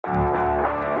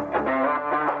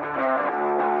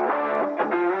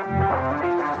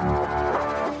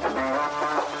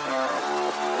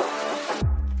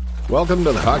Welcome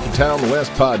to the Hockeytown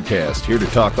West podcast. Here to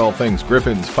talk all things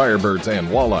Griffins, Firebirds, and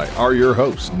Walleye are your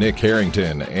hosts, Nick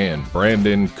Harrington and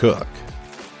Brandon Cook.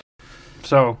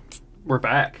 So, we're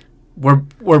back. We're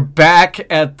back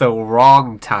at the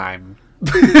wrong time.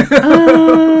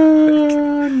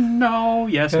 No,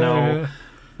 yes, no.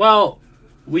 Well,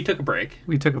 we took a break.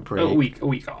 We took a break. A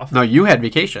week off. No, you had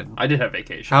vacation. I did have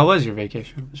vacation. How was your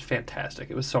vacation? It was fantastic.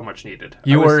 It was so much needed.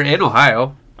 You were in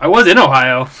Ohio. I was in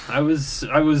Ohio. I was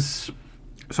There's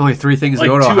only three things like to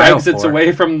go to two Ohio exits for.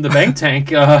 away from the bank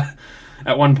tank at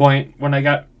one point when I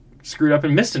got screwed up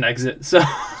and missed an exit. So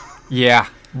Yeah,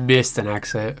 missed an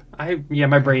exit.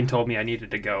 my brain told me I needed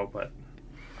to go, but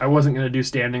I wasn't going to do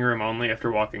standing room only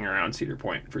after walking around Cedar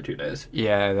Point for 2 days.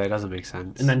 Yeah, that doesn't make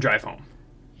sense. And then drive home.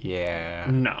 Yeah.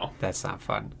 No. That's not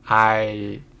fun.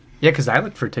 Because I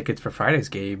looked for tickets for Saturday's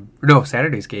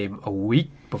game a week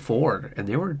before, and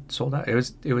they were sold out. It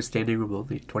was standing room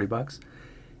only, $20,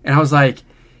 and I was like,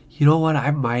 you know what,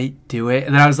 I might do it.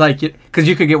 And then I was like, because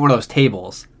you could get one of those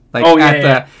tables, like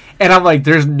and I'm like,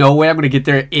 there's no way I'm going to get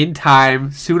there in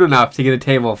time soon enough to get a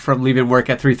table from leaving work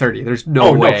at 3:30. There's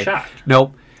no way. No shot.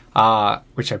 Nope.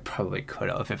 Which I probably could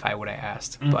have if I would have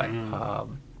asked, but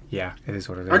yeah, it is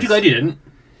what it is. Aren't you glad you didn't?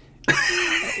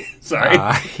 Sorry.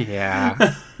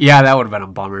 Yeah, that would have been a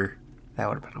bummer.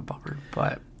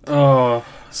 But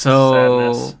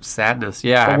sadness.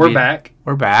 Yeah, But we're back.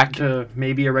 We're back To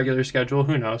maybe a regular schedule.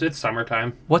 Who knows? It's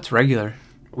summertime. What's regular?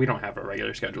 We don't have a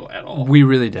regular schedule at all. We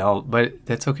really don't, but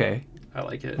that's okay. I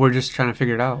like it. We're just trying to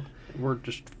figure it out. We're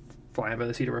just flying by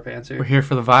the seat of our pants We're here. here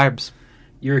for the vibes,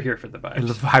 You're here for the vibes. and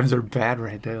the vibes are bad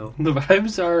right now. The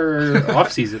vibes are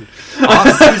off season.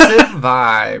 Off-season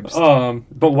vibes.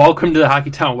 But welcome to the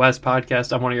Hockeytown West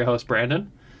podcast. I'm one of your hosts,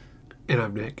 Brandon. And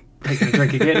I'm Nick. Taking a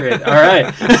drink of Gatorade. All right.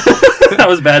 That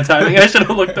was bad timing. I should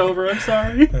have looked over. I'm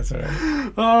sorry. That's all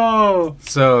right. Oh.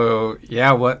 So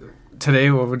yeah, today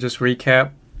we'll just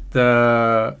recap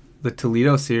the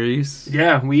Toledo series.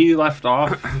 Yeah, we left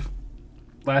off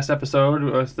last episode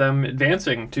with them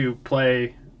advancing to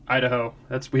play Idaho.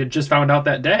 We had just found out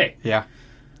that day. Yeah.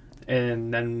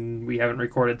 And then we haven't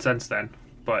recorded since then.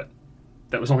 But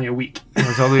that was only a week. It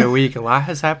was only a week. A lot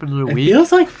has happened in a week. It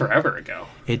feels like forever ago.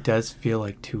 It does feel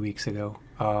like 2 weeks ago.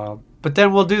 But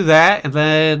then we'll do that, and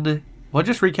then we'll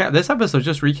just recap. This episode's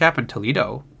just recapping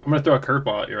Toledo. I'm going to throw a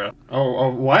curveball at you. Oh,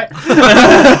 what?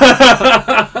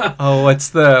 What's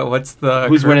the...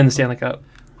 Who's winning the Stanley Cup?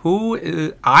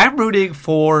 I'm rooting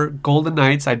for Golden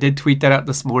Knights. I did tweet that out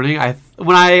this morning.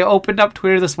 When I opened up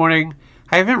Twitter this morning,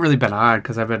 I haven't really been on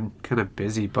because I've been kind of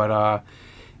busy, but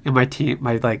and my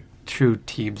true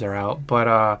teams are out. But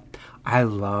I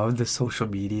love the social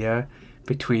media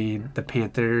between the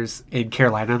Panthers and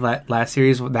Carolina last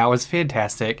series. That was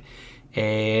fantastic,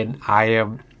 and I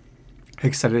am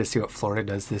excited to see what Florida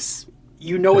does this.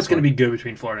 You know it's going to be good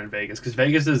between Florida and Vegas because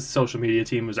Vegas' social media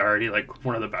team was already like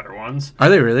one of the better ones. Are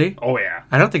they really? Oh yeah.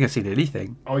 I don't think I've seen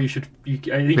anything. Oh, I think Maybe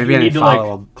you I need need to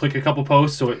follow them. click a couple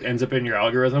posts so it ends up in your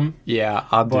algorithm. Yeah,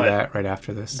 I'll do But that right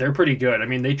after this. They're pretty good. I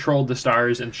mean, they trolled the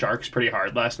Stars and Sharks pretty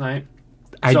hard last night.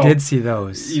 I So, did see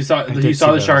those. You saw I did the see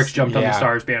those. Sharks jumped on the Yeah.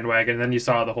 Stars bandwagon, and then you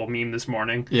saw the whole meme this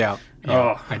morning. Yeah.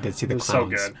 Oh, I did see the it was so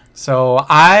clowns. good. So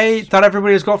I thought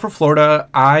everybody was going for Florida.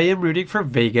 I am rooting for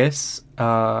Vegas.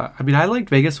 I liked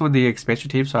Vegas when the expansion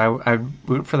team, so I'm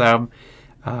rooting for them.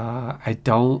 I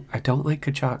don't like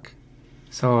Kachuk,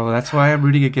 so that's why I'm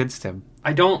rooting against him.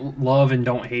 I don't love and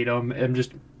don't hate him.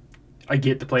 I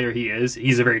get the player he is.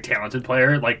 He's a very talented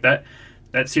player. Like that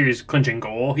series clinching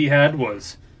goal he had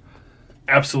was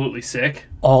absolutely sick.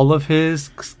 All of his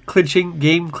clinching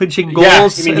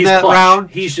goals in he's that clutch. round.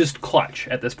 He's just clutch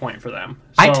at this point for them.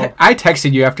 So, I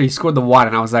texted you after he scored the one,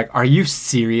 and I was like, "Are you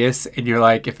serious?" And you're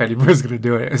like, "If anybody's gonna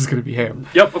do it, it's gonna be him."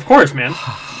 Yep, of course, man.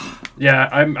 Yeah,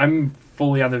 I'm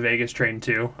fully on the Vegas train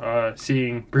too.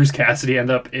 Seeing Bruce Cassidy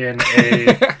end up in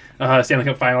a Stanley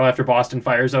Cup final after Boston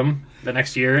fires him the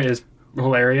next year is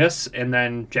hilarious. And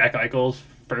then Jack Eichel's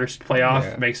first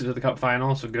playoff makes it to the Cup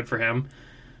final, so good for him.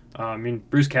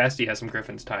 Bruce Cassidy has some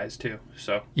Griffins ties too.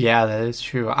 So Yeah, that is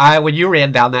true. When you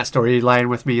ran down that storyline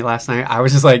with me last night, I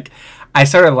was just like, I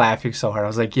started laughing so hard. I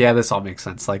was like, yeah, this all makes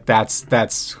sense. Like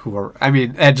that's who we're.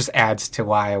 It just adds to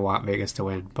why I want Vegas to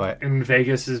win. But and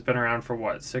Vegas has been around for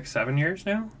what 6-7 years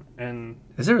now, and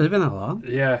has it really been that long?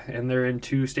 Yeah, and they're in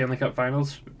 2 Stanley Cup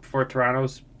finals before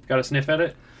Toronto's got a sniff at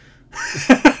it.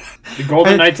 The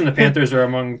Golden Knights and the Panthers are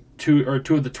among two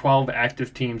of the 12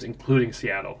 active teams, including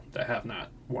Seattle, that have not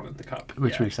won the Cup.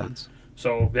 Which yet. makes sense.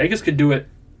 So Vegas could do it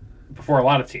before a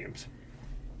lot of teams.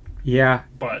 Yeah.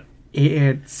 But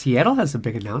Seattle has a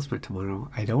big announcement tomorrow.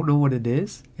 I don't know what it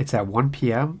is. It's at 1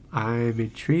 p.m. I'm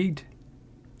intrigued.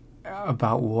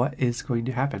 about what is going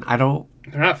to happen.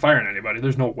 They're not firing anybody.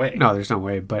 There's no way. No, there's no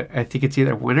way. But I think it's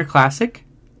either Winter Classic.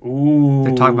 Ooh.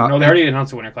 They're talking about. No, they already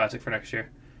announced the Winter Classic for next year.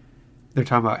 They're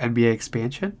talking about NBA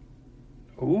expansion.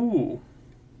 Ooh.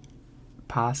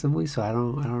 Possibly. So I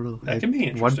don't know. That can be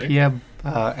interesting. 1 p.m.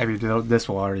 I mean, this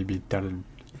will already be done in.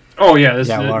 Oh yeah, this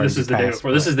we'll is the day past,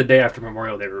 before. This is the day after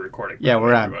Memorial Day we're recording. Yeah,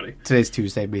 we're everybody. on. Today's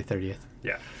Tuesday, May 30th.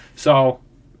 Yeah. So,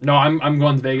 no, I'm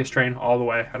going the Vegas train all the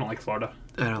way. I don't like Florida.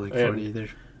 I don't like Florida either.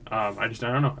 I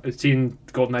don't know. I've seen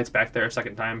Golden Knights back there a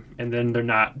second time, and then they're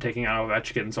not taking out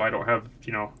Ovechkin, so I don't have,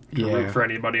 to root for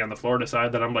anybody on the Florida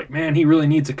side that I'm like, man, he really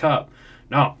needs a cup.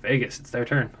 No, Vegas, it's their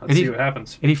turn. Let's see what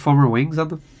happens. Any former Wings on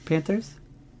the Panthers?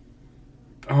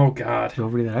 Oh, God.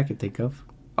 Nobody that I could think of.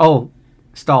 Oh,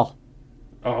 Stahl.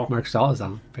 Oh. Mark Stahl is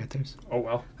on the Panthers. Oh,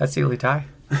 well. That's the only tie.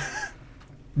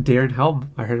 Darren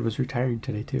Helm, I heard, was retiring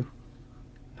today, too.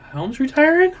 Helm's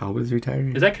retiring? Helm is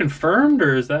retiring. Is that confirmed,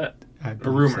 or is that a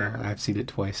rumor? So. I've seen it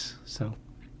twice, so.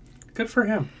 Good for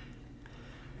him.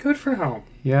 Good for Helm.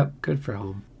 Yep, good for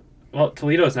Helm. Well,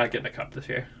 Toledo's not getting a cup this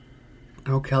year.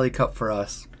 No Kelly Cup for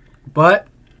us. But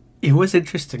it was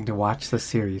interesting to watch the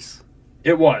series.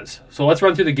 It was. So let's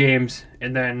run through the games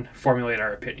and then formulate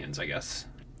our opinions, I guess.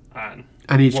 On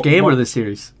each game or the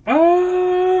series?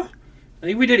 I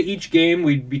think if we did each game,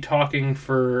 we'd be talking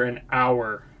for an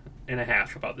hour and a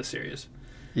half about the series.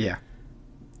 Yeah.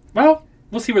 Well,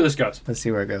 we'll see where this goes. Let's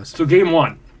see where it goes. So game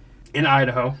 1 in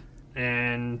Idaho,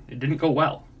 and it didn't go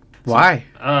well. Why?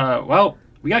 Well,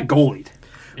 we got goalied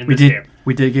in this game.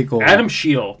 We did get goalied. Adam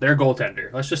Scheel, their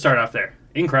goaltender. Let's just start off there.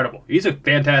 Incredible. He's a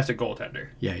fantastic goaltender.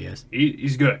 Yeah, he is.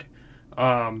 He's good.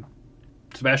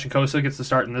 Sebastian Kosa gets the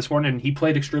start in this one, and he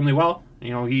played extremely well.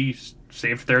 He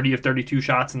saved 30 of 32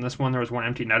 shots in this one. There was one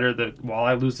empty netter. The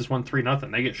Walleye lose this one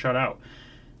 3-0. They get shut out.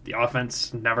 The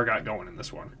offense never got going in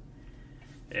this one.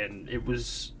 And it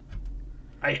was...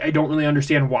 I don't really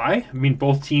understand why. I mean,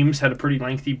 both teams had a pretty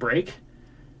lengthy break.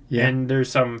 Yeah. And there's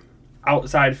some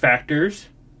outside factors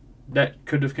that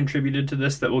could have contributed to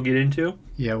this that we'll get into.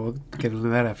 Yeah, we'll get into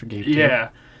that after game 2. Yeah.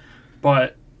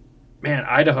 But, man,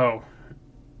 Idaho...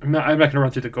 I'm not going to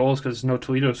run through the goals because no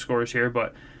Toledo scores here,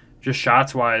 but just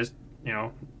shots-wise,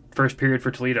 first period for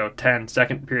Toledo, 10.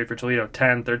 Second period for Toledo,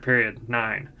 10. Third period,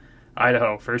 9.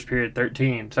 Idaho, first period,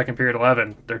 13. Second period,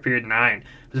 11. Third period, 9. It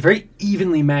was a very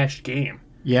evenly matched game.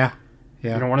 Yeah.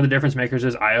 Yeah. One of the difference makers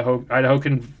is Idaho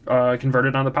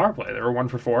converted on the power play. They were 1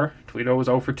 for 4. Toledo was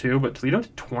 0 for 2, but Toledo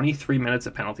had 23 minutes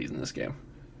of penalties in this game.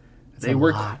 They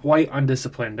were quite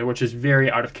undisciplined, which is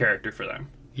very out of character for them.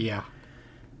 Yeah.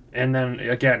 And then,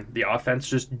 again, the offense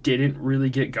just didn't really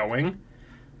get going.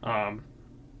 The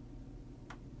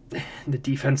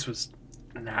defense was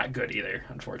not good either,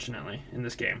 unfortunately, in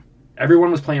this game. Everyone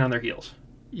was playing on their heels.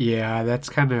 Yeah, that's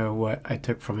kind of what I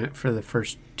took from it for the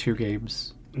first 2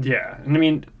 games. Yeah, and I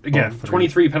mean, again,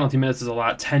 23 penalty minutes is a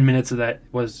lot. 10 minutes of that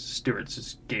was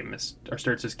Stewart's game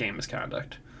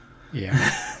misconduct. Yeah.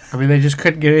 I mean, they just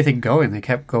couldn't get anything going. They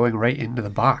kept going right into the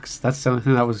box. That's the only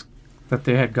thing that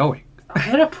they had going. I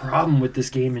had a problem with this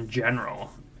game in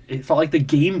general. It felt like the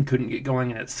game couldn't get going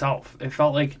in itself. It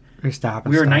felt like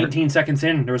we were 19 seconds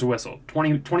in, there was a whistle.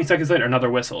 20 seconds later, another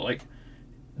whistle. Like,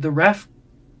 the ref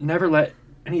never let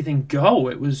anything go.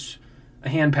 It was a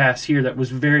hand pass here that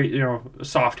was very, a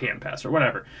soft hand pass or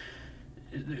whatever.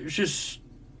 There's just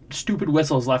stupid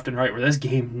whistles left and right where this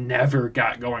game never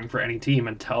got going for any team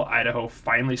until Idaho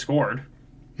finally scored.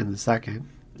 In the second.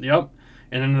 Yep.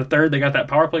 And then in the third, they got that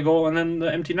power play goal and then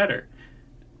the empty netter.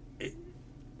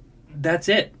 That's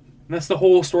it. That's the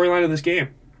whole storyline of this game.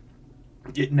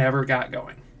 It never got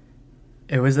going.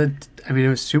 It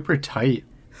was super tight.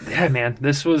 Yeah, man.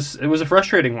 It was a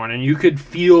frustrating one, and you could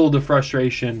feel the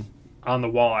frustration on the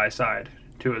Walleye side,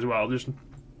 too, as well. There's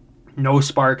no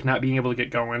spark, not being able to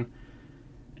get going.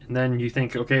 And then you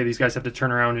think, okay, these guys have to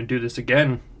turn around and do this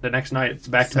again the next night. It's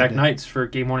back-to-back nights for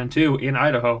game 1 and 2 in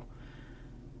Idaho.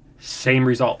 Same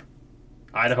result.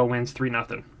 Idaho wins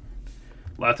 3-0.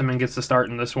 Letterman gets the start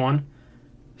in this one.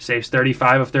 Saves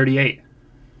 35 of 38.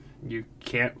 You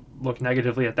can't look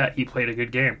negatively at that. He played a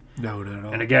good game. No, not at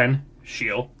all. And again,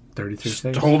 Scheel 33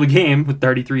 saves. Stole the game with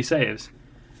 33 saves.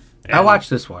 And I watched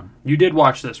this one. You did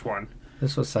watch this one.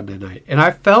 This was Sunday night. And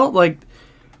I felt like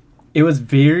it was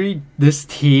this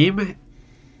team,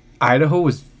 Idaho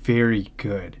was very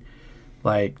good.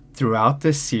 Like, throughout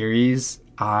this series,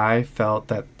 I felt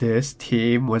that this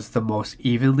team was the most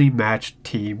evenly matched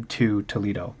team to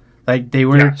Toledo. Like, they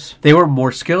were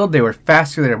more skilled, they were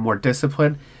faster, they were more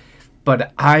disciplined.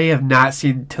 But I have not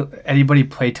seen anybody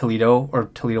play Toledo or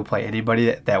Toledo play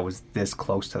anybody that was this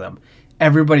close to them.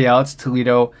 Everybody else,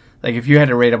 Toledo, like if you had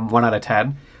to rate them 1 out of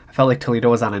 10, I felt like Toledo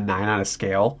was on a 9 on a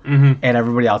scale, Mm-hmm. and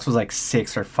everybody else was like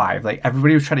 6 or 5. Like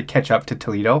everybody was trying to catch up to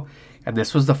Toledo, and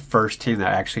this was the first team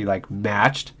that actually like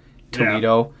matched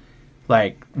Toledo,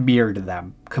 like mirrored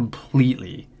them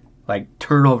completely. Like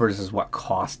turnovers is what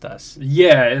cost us.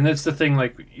 Yeah, and that's the thing.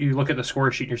 Like you look at the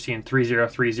score sheet, and you're seeing 3-0,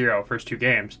 3-0 first 2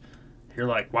 games. You're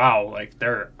like, wow, like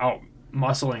they're out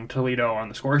muscling Toledo on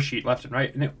the score sheet left and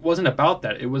right. And it wasn't about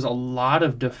that. It was a lot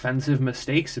of defensive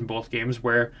mistakes in both games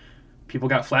where people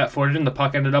got flat-footed and the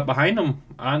puck ended up behind them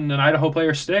on an Idaho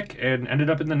player's stick and ended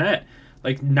up in the net.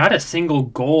 Like not a single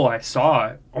goal I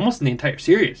saw almost in the entire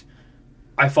series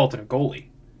I faulted a goalie.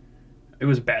 It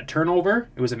was a bad turnover.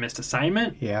 It was a missed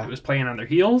assignment. Yeah. It was playing on their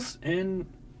heels, and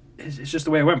it's just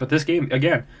the way it went. But this game,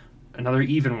 again, another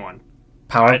even one.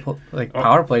 Power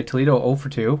play, Toledo 0 for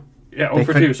 2. Yeah, 0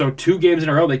 for 2. So 2 games in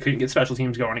a row, they couldn't get special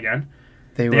teams going again.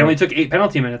 They only took 8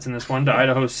 penalty minutes in this one to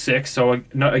Idaho's 6. So,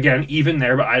 again, even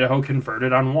there, but Idaho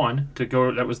converted on 1 to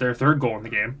go. That was their 3rd goal in the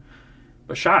game.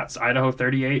 But shots, Idaho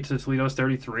 38 to Toledo's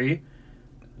 33.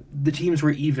 The teams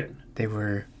were even. They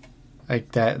were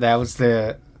like that. That was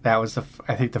the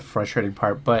I think the frustrating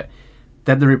part. But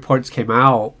then the reports came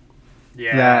out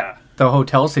that the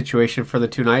hotel situation for the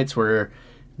 2 nights were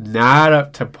not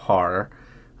up to par.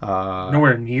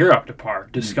 Nowhere near up to par.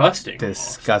 Disgusting.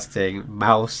 Disgusting.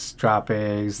 Mouse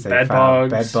droppings. They Bed found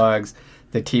bugs. bed bugs.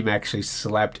 The team actually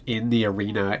slept in the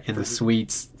arena in the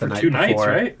suites the night 2 before. nights,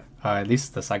 right? At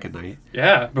least the second night.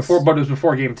 Yeah, but it was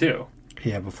before game 2.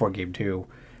 Yeah, before game 2.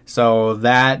 So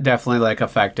that definitely like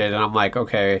affected, and I'm like,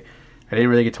 okay, I didn't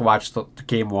really get to watch the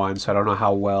game 1, so I don't know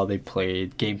how well they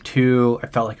played. Game 2, I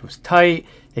felt like it was tight.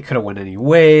 It could have went any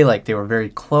way. Like they were very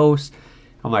close.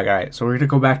 I'm like, all right, so we're gonna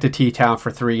go back to T-Town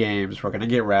for 3 games. We're gonna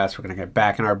get rest. We're gonna get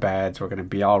back in our beds. We're gonna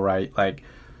be all right. Like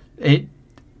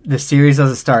the series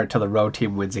doesn't start until the road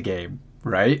team wins a game,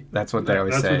 right? That's what they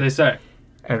always say. That's what they say.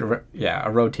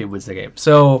 A road team wins the game.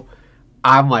 So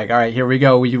I'm like, all right, here we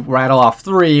go. We rattle off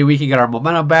 3. We can get our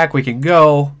momentum back. We can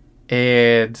go.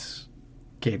 And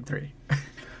game 3.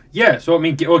 Yeah, so I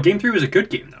mean, game 3 was a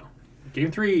good game, though. Game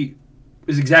 3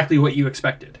 is exactly what you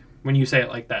expected when you say it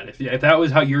like that. If that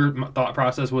was how your thought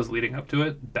process was leading up to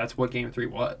it, that's what game 3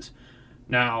 was.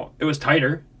 Now, it was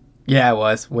tighter. Yeah, it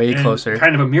was. Way closer.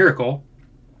 Kind of a miracle,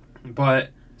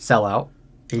 but... Sellout.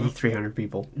 8,300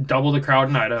 people. Double the crowd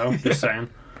in Idaho, just saying.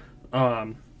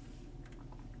 I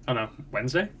don't know,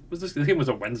 Wednesday? This game was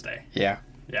a Wednesday. Yeah.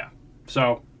 Yeah.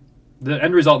 So, the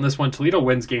end result in this one, Toledo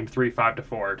wins game 3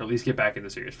 5-4 to at least get back in the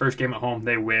series. First game at home,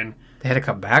 they win. They had to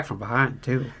come back from behind,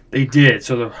 too. They did.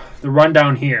 So, the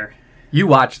rundown here. You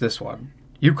watched this one.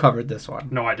 You covered this one.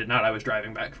 No, I did not. I was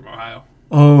driving back from Ohio.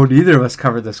 Oh, neither of us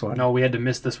covered this one. No, we had to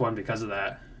miss this one because of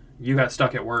that. You got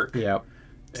stuck at work. Yep.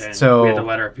 And So we had to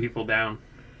let our people down.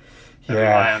 They Yeah.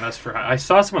 rely on us for. I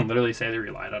saw someone literally say they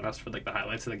relied on us for like the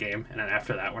highlights of the game, and then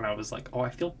after that, when I was like, "Oh, I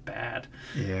feel bad."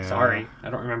 Yeah. Sorry, I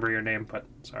don't remember your name, but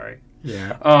sorry.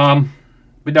 Yeah.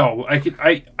 But no,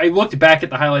 I looked back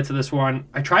at the highlights of this one.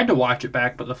 I tried to watch it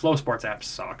back, but the Flow Sports app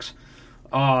sucks.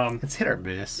 It's hit or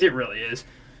miss. It really is.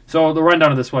 So the rundown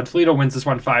of this one: Toledo wins this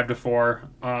one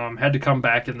 5-4. Had to come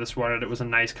back in this one, and it was a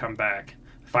nice comeback.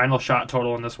 Final shot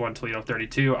total in this one: Toledo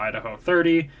 32, Idaho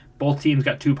 30. Both teams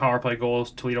got 2 power play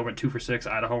goals. Toledo went 2 for 6.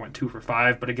 Idaho went 2 for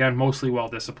 5. But again, mostly well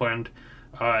disciplined.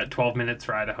 12 minutes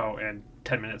for Idaho and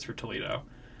 10 minutes for Toledo.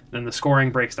 Then the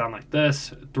scoring breaks down like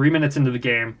this: 3 minutes into the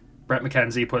game, Brett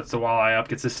McKenzie puts the walleye up,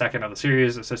 gets his second of the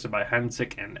series, assisted by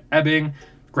Hensick and Ebbing.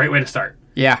 Great way to start.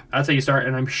 Yeah. That's how you start,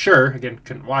 and I'm sure, again,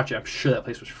 couldn't watch it, I'm sure that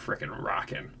place was freaking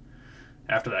rocking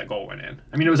after that goal went in.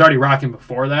 I mean, it was already rocking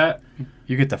before that.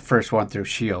 You get the first one through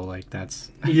Shield, like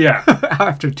that's Yeah.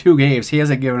 after 2 games. He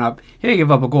hasn't given up. He didn't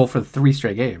give up a goal for 3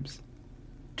 straight games.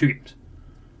 2 games.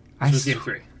 This was game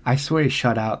 3. I swear he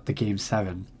shut out the game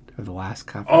 7 of the last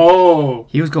cup. Oh!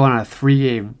 He was going on a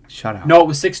 3-game shutout. No, it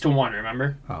was 6-1,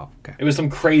 remember? Oh, okay. It was some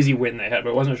crazy win they had,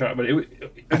 but it wasn't a shutout.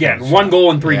 But again, 1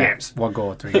 goal in 3 Yeah, games. 1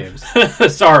 goal in 3 games.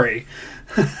 Sorry.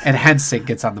 And Hensick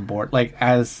gets on the board, like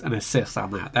as an assist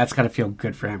on that. That's got to feel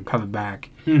good for him coming back,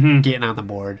 Mm-hmm. getting on the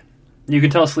board. You can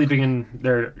tell sleeping in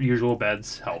their usual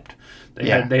beds helped. They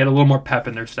Yeah. had a little more pep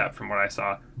in their step from what I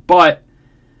saw. But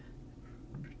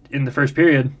in the first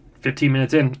period, 15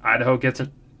 minutes in, Idaho gets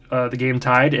the game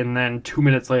tied, and then 2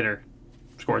 minutes later,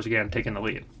 scores again, taking the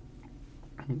lead.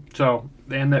 So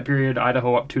they end that period,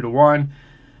 Idaho up 2-1.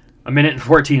 A minute and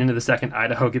 14 into the second,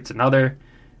 Idaho gets another,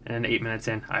 and 8 minutes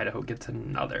in, Idaho gets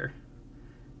another.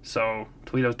 So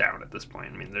Toledo's down at this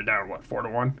point. I mean, they're down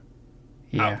 4-1.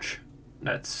 Yeah. Ouch.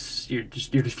 You're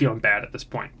just feeling bad at this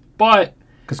point. But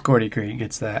Because Gordy Green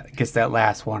gets that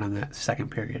last one in that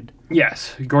second period.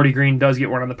 Yes, Gordy Green does get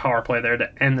one on the power play there to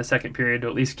end the second period to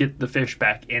at least get the fish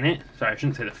back in it. Sorry, I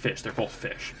shouldn't say the fish; they're both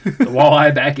fish. The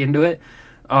walleye back into it.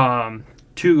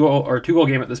 2-goal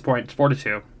game at this point. It's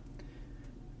 4-2,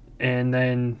 and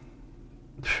then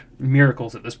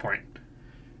miracles at this point.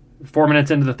 4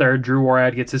 minutes into the third, Drew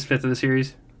Warad gets his 5th of the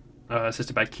series,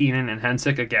 assisted by Keenan and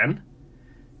Hensick again.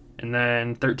 And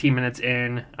then 13 minutes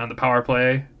in on the power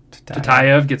play,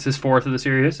 Tatayev gets his 4th of the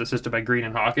series, assisted by Green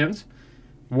and Hawkins.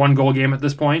 1-goal game at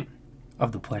this point.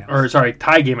 Of the playoffs. Or, sorry,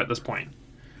 tie game at this point.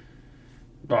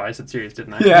 Oh, I said series,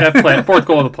 didn't I? Yeah. 4th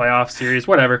goal of the playoff series,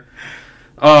 whatever.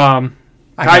 I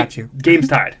got you. Game's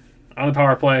tied on the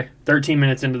power play. 13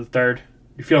 minutes into the third.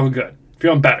 You're feeling good.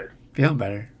 Feeling better. Feeling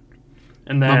better.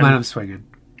 And then Momentum swinging.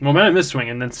 Momentum is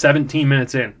swinging. Then 17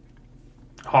 minutes in,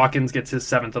 Hawkins gets his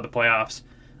 7th of the playoffs,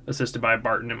 assisted by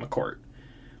Barton and McCourt.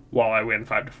 Walleye win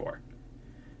 5-4.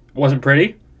 Wasn't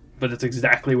pretty, but it's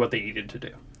exactly what they needed to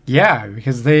do. Yeah,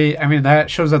 because that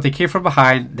shows that they came from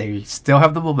behind. They still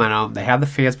have the momentum. They have the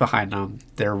fans behind them.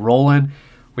 They're rolling.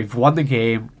 We've won the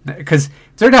game. Because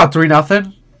they're now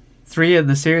 3-0. 3 in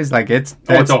the series. Like, it's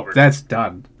over. That's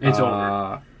done. It's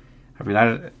over.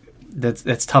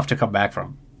 That's tough to come back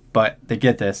from. But they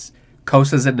get this.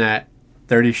 Kosa's in net.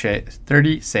 30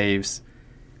 saves.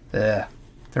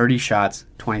 30 shots.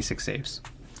 26 saves.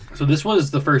 So this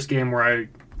was the first game where I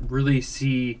really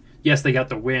see, yes, they got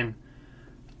the win.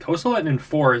 Kosa letting in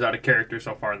 4 is out of character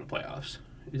so far in the playoffs.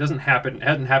 It hasn't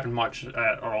happened much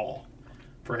at all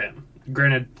for him.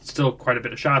 Granted, still quite a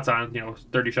bit of shots on,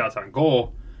 30 shots on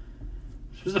goal.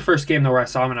 This was the first game though where I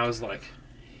saw him and I was like,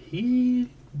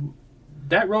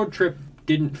 that road trip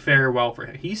didn't fare well for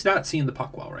him. He's not seeing the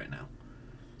puck well right now.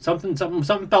 Something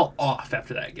felt off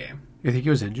after that game. You think he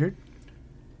was injured?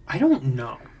 I don't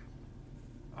know.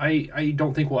 I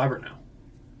don't think we'll ever know.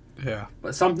 Yeah.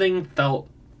 But something felt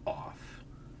off.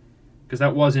 Because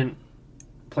that wasn't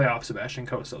playoff Sebastian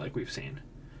Kosa like we've seen.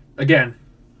 Again,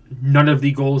 none of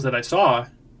the goals that I saw,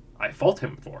 I fault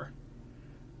him for.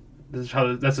 That's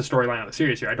the storyline of the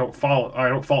series here. I don't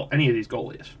fault any of these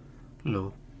goalies.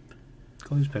 No.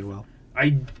 Goalie's played well.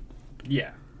 I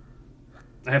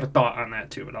have a thought on that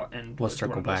too, but I'll end. We'll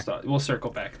circle back. We'll circle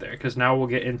back there because now we'll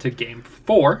get into Game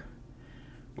 4,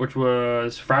 which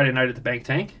was Friday night at the Bank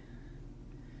Tank,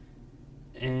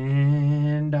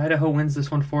 and Idaho wins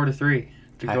this one 4-3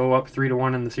 to go up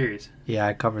 3-1 in the series. Yeah,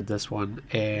 I covered this one,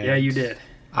 and yeah, you did.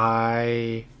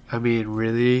 I mean,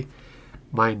 really,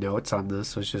 my notes on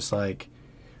this was just like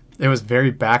it was very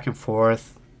back and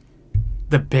forth.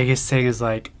 The biggest thing is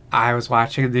like, I was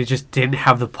watching and they just didn't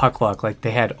have the puck luck. Like,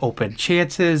 they had open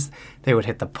chances. They would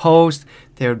hit the post.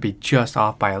 They would be just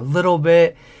off by a little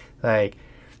bit. Like,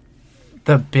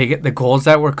 the goals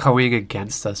that were coming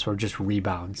against us were just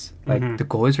rebounds. Like, the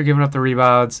goalies were giving up the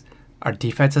rebounds. Our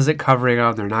defense isn't covering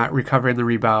them. They're not recovering the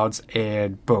rebounds.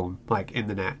 And boom, like, in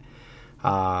the net.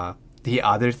 The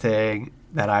other thing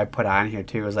that I put on here,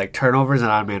 too, is, like, turnovers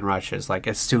and on-man rushes. Like,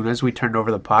 as soon as we turned over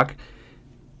the puck,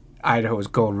 Idaho was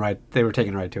going right. They were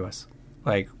taking it right to us.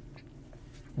 Like,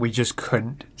 we just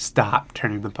couldn't stop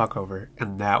turning the puck over,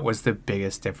 and that was the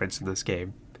biggest difference in this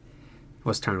game.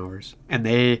 Was turnovers, and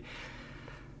the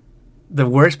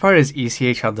worst part is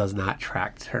ECHL does not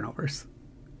track turnovers.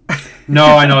 No,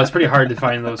 I know it's pretty hard to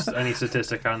find any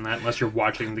statistic on that unless you're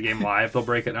watching the game live. They'll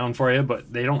break it down for you,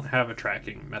 but they don't have a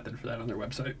tracking method for that on their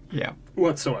website. Yeah,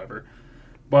 whatsoever.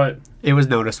 But it was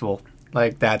noticeable.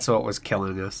 Like, that's what was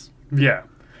killing us. Yeah.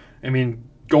 I mean,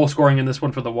 goal scoring in this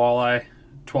one for the Walleye.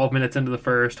 12 minutes into the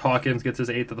first, Hawkins gets his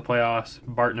 8th of the playoffs.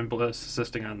 Barton and Bliss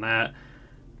assisting on that.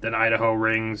 Then Idaho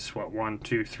rings, 1,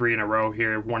 2, 3 in a row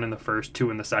here. 1 in the first,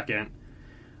 2 in the second.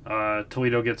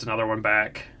 Toledo gets another one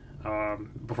back.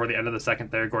 Before the end of the second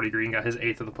there, Gordy Green got his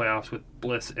 8th of the playoffs with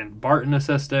Bliss and Barton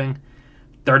assisting.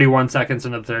 31 seconds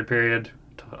into the third period,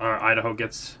 Idaho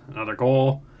gets another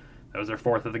goal. That was their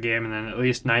 4th of the game. And then at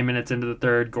least 9 minutes into the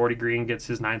third, Gordy Green gets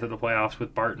his 9th of the playoffs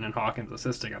with Barton and Hawkins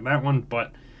assisting on that one.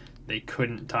 But they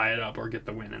couldn't tie it up or get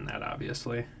the win in that,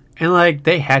 obviously. And, like,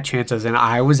 they had chances. And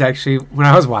I was actually, when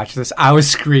I was watching this, I was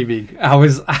screaming. I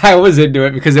was into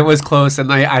it because it was close.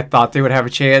 And I thought they would have a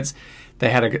chance. They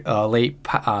had a late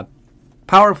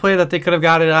power play that they could have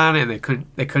got it on. And they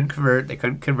couldn't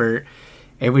convert.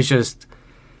 It was just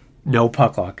no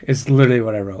puck luck. It's literally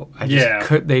what I wrote.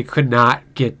 They could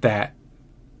not get that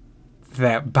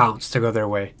bounce to go their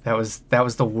way. That was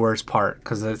the worst part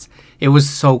because it was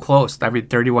so close. I mean,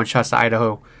 31 shots to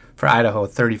Idaho,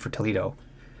 30 for Toledo.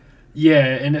 Yeah,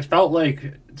 and it felt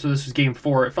like, so this was Game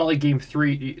 4. It felt like Game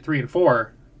 3 and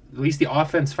 4. At least the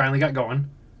offense finally got going,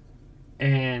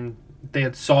 and they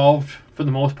had solved, for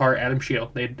the most part, Adam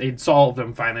Shield. They'd solved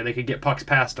them finally. They could get pucks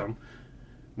past them,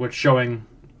 which showing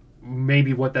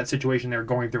maybe what that situation they were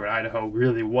going through at Idaho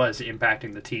really was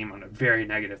impacting the team on a very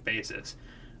negative basis.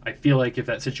 I feel like if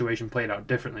that situation played out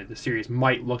differently, the series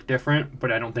might look different,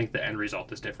 but I don't think the end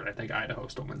result is different. I think Idaho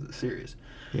still wins the series.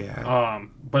 Yeah.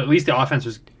 But at least the offense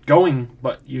was going,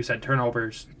 but you said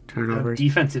turnovers. Turnovers. The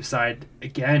defensive side,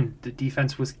 again, the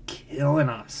defense was killing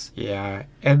us. Yeah.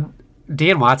 And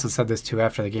Dan Watson said this too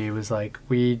after the game, is like,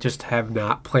 we just have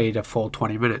not played a full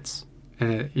 20 minutes.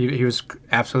 And he was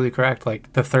absolutely correct.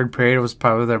 Like, the third period was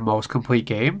probably their most complete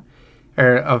game,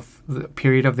 or of the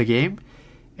period of the game.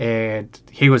 And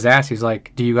he was asked, he's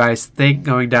like, do you guys think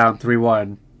going down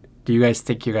 3-1, do you guys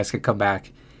think you guys could come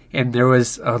back? And there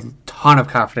was a ton of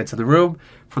confidence in the room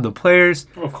from the players.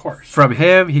 Of course. From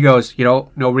him, he goes,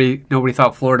 nobody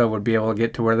thought Florida would be able to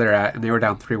get to where they're at, and they were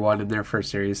down 3-1 in their first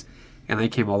series, and they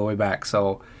came all the way back.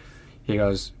 So he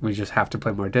goes, we just have to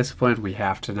play more disciplined. We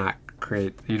have to not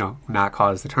create, not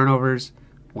cause the turnovers.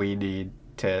 We need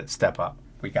to step up.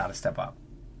 We got to step up.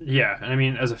 Yeah, and I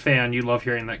mean, as a fan, you love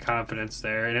hearing that confidence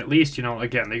there. And at least,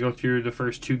 again, they go through the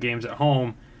first 2 games at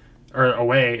home or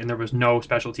away, and there was no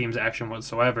special teams action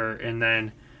whatsoever. And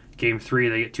then Game 3,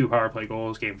 they get 2 power play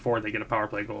goals. Game 4, they get a power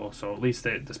play goal. So at least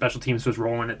the special teams was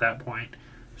rolling at that point.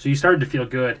 So you started to feel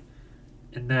good.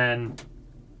 And then,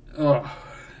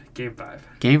 Game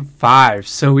 5. Game 5.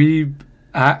 So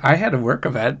I had a work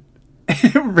event.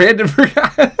 Brandon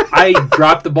forgot. I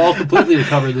dropped the ball completely to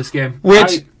cover this game.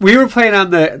 Which we were playing on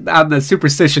the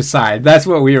superstitious side. That's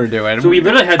what we were doing. So we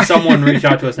literally had someone reach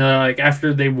out to us, and they're like,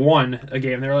 after they won a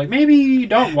game, they were like, maybe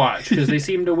don't watch, because they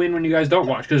seem to win when you guys don't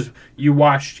watch, because you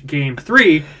watched Game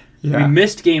 3, we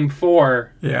missed Game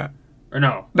 4. Yeah. Or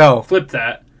no. No. Flip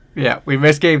that. Yeah, we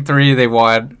missed Game 3, they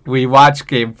won. We watched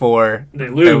Game 4, they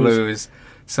lose.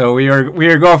 So we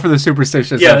were going for the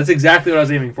superstitious. Yeah, that's exactly what I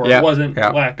was aiming for. It wasn't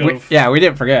lack of... we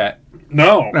didn't forget.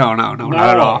 No, not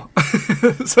at all.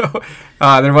 So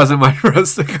there wasn't much for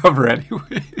us to cover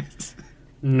anyways.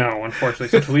 No, unfortunately.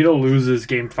 So Toledo loses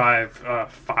Game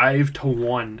 5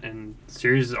 5-1, and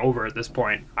series is over at this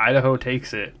point. Idaho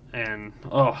takes it, and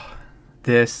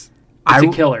it's a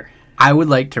killer. I would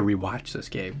like to rewatch this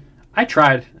game. I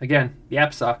tried. Again, the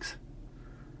app sucks.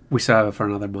 We still have it for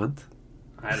another month.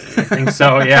 I think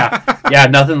so, yeah. Yeah,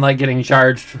 nothing like getting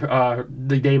charged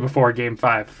the day before Game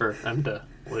 5 for them to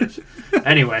lose.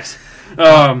 Anyways.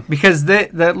 Because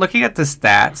the looking at the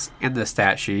stats and the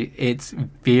stat sheet, it's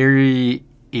very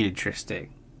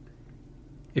interesting,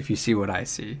 if you see what I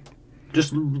see.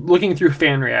 Just looking through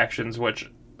fan reactions, which,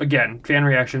 again, fan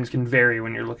reactions can vary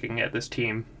when you're looking at this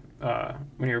team.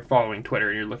 When you're following Twitter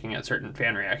and you're looking at certain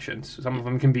fan reactions. Some of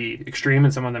them can be extreme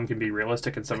and some of them can be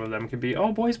realistic and some of them can be,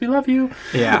 oh, boys, we love you.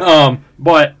 Yeah.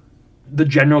 But the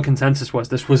general consensus was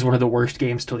this was one of the worst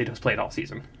games Toledo's played all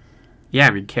season. Yeah,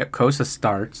 I mean, Kosa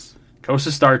starts.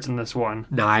 Kosa starts in this one.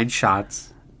 9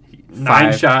 shots.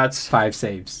 9 shots. 5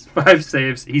 saves. 5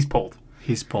 saves. He's pulled.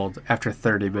 He's pulled after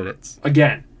 30 minutes.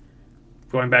 Again,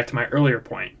 going back to my earlier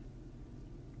point,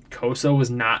 Kosa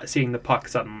was not seeing the puck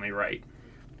suddenly right.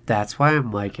 That's why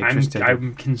I'm interested.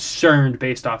 I'm concerned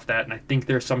based off that, and I think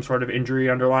there's some sort of injury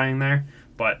underlying there.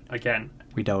 But again,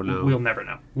 we don't know. We'll never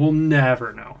know. We'll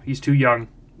never know. He's too young.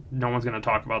 No one's going to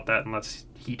talk about that unless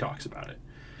he talks about it.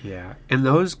 Yeah, and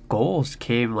those goals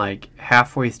came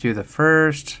halfway through the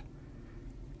first,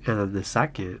 and then the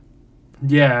second.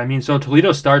 Yeah, I mean, so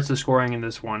Toledo starts the scoring in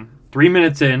this one. 3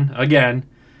 minutes in, again,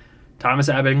 Thomas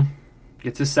Ebbing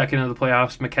gets his second of the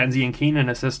playoffs. McKenzie and Keenan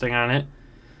assisting on it.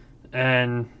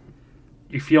 And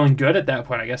you're feeling good at that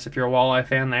point, I guess, if you're a Walleye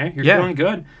fan there. You're feeling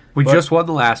good. We just won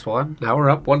the last one. Now we're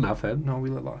up 1-0. No, we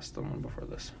lost the one before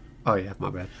this. Oh, yeah, my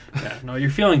bad. Yeah, no, you're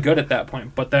feeling good at that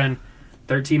point. But then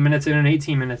 13 minutes in and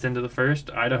 18 minutes into the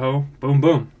first, Idaho, boom,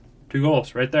 boom. 2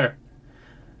 goals right there.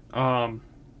 Then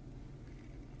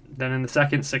in the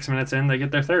second, 6 minutes in, they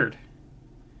get their third.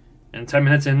 And 10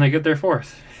 minutes in, they get their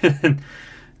fourth.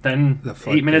 Then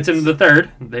 8 minutes into the third,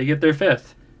 they get their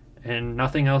fifth. And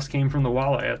nothing else came from the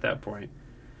Walleye at that point.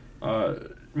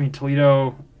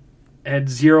 Toledo had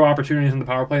 0 opportunities in the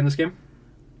power play in this game,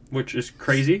 which is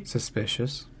crazy.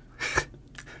 Suspicious.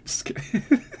 Just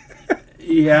kidding.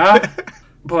 Yeah,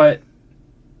 but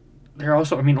they're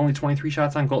also, only 23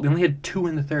 shots on goal. They only had 2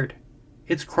 in the third.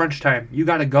 It's crunch time. You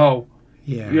got to go.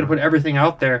 Yeah. You got to put everything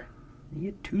out there. You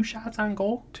get 2 shots on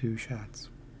goal? 2 shots.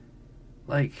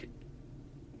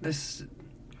 This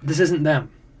isn't them.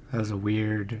 That was a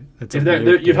weird...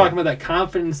 You're talking about that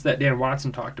confidence that Dan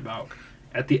Watson talked about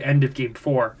at the end of Game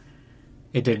 4.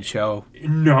 It didn't show.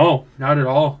 No, not at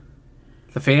all.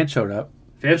 The fans showed up.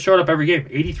 Fans showed up every game.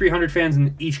 8,300 fans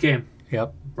in each game.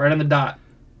 Yep. Right on the dot.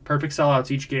 Perfect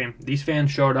sellouts each game. These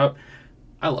fans showed up.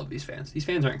 I love these fans. These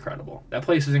fans are incredible. That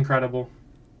place is incredible.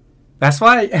 That's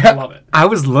why I love it. I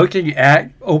was looking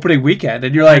at opening weekend,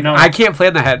 and you're like, know. I can't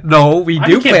plan ahead. No, we do I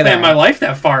can't plan plan my ahead. life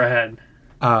that far ahead.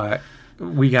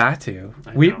 We got to.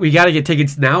 I We know. got to get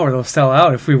tickets now, or they'll sell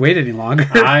out if we wait any longer.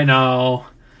 I know.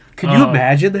 Can you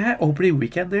imagine that opening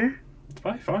weekend there? It's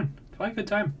probably fun. It's probably a good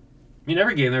time. I mean,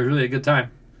 every game there was really a good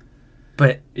time.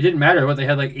 But It didn't matter what they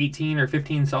had, like 18 or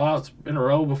 15 sellouts in a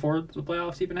row before the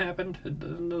playoffs even happened. It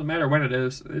doesn't matter when it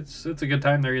is. It's a good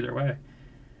time there either way.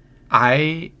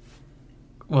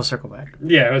 we'll circle back.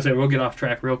 Yeah, I would say we'll get off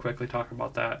track real quickly talking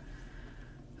about that.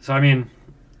 So, I mean,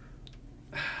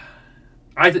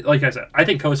 like I said, I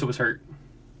think Kosa was hurt.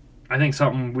 I think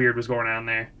something weird was going on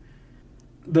there.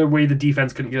 The way the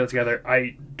defense couldn't get it together,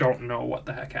 I don't know what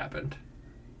the heck happened.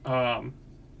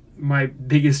 My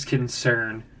biggest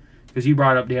concern, because you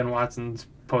brought up Dan Watson's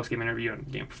post-game interview in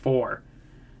Game 4,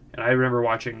 and I remember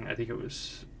watching, I think it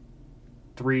was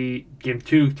Game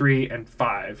 2, 3, and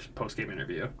 5 post-game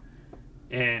interview.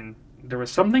 And there was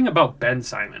something about Ben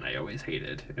Simon I always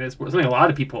hated. And it's something a lot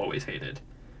of people always hated.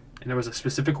 And there was a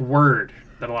specific word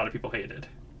that a lot of people hated.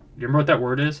 You remember what that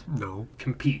word is? No.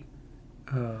 Compete.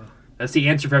 That's the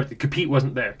answer for everything. Compete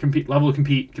wasn't there. Level of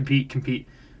compete.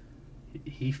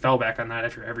 He fell back on that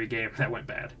after every game. That went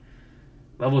bad.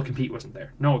 Level of compete wasn't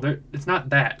there. No, it's not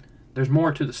that. There's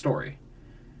more to the story.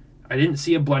 I didn't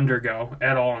see a blender go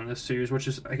at all in this series, which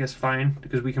is, I guess, fine,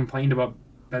 because we complained about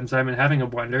Ben Simon having a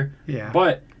blender. Yeah.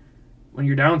 But when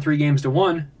you're down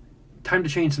 3-1, time to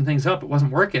change some things up. It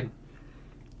wasn't working.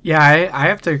 Yeah, I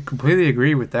have to completely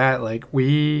agree with that. Like,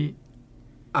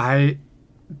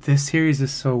 this series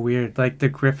is so weird. Like, the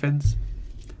Griffin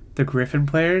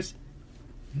players,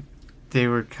 they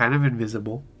were kind of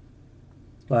invisible.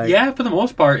 Like, Yeah, for the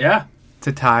most part, yeah.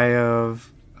 Tatayev,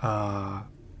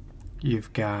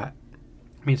 you've got...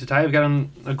 I mean, Tatayev got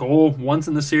on a goal once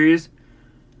in the series.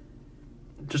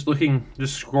 Just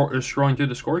scrolling through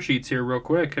the score sheets here real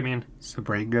quick. I mean,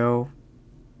 Sabrango,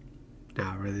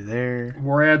 not really there.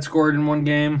 Warad scored in one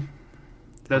game.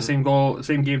 That same game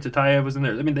Tatayev was in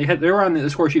there. I mean, they were on the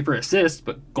score sheet for assists,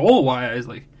 but goal-wise,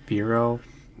 like... Vero.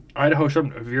 Idaho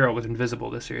showed Vero was invisible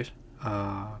this series.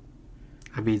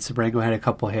 Sabrango had a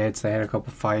couple hits. They had a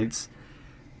couple fights.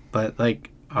 But, like,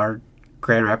 our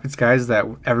Grand Rapids guys that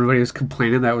everybody was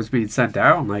complaining that was being sent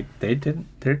down, like,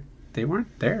 they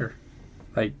weren't there.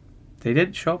 Like, they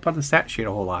didn't show up on the stat sheet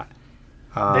a whole lot.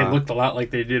 They looked a lot like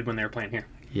they did when they were playing here.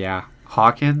 Yeah.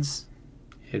 Hawkins,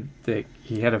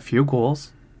 he had a few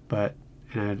goals, and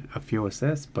had a few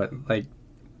assists. But, like,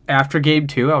 after Game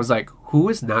 2, I was like, who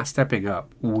is not stepping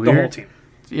up? The whole team.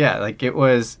 Yeah, like, it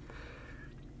was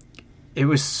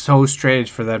so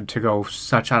strange for them to go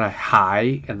such on a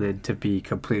high and then to be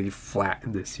completely flat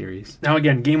in this series. Now,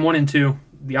 again, Game 1 and 2,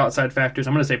 the outside factors,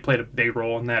 I'm going to say played a big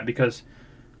role in that because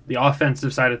the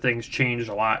offensive side of things changed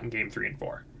a lot in Game 3 and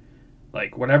 4.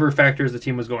 Like, whatever factors the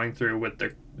team was going through with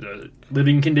the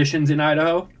living conditions in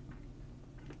Idaho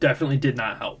definitely did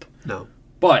not help. No.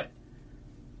 But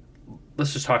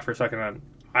let's just talk for a second on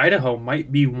Idaho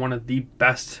might be one of the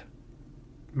best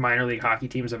minor league hockey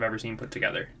teams I've ever seen put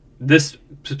together. This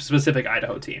specific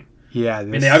Idaho team. Yeah. I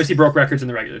mean, they obviously broke records in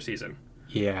the regular season.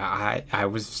 Yeah, I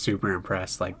was super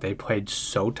impressed. Like, they played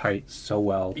so tight, so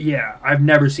well. Yeah, I've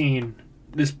never seen...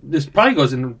 This probably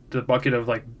goes in the bucket of,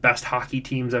 like, best hockey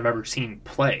teams I've ever seen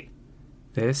play.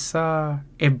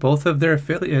 And both of their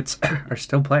affiliates are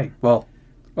still playing. Well,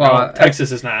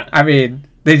 Texas is not. I mean,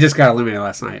 they just got eliminated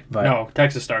last night. But No,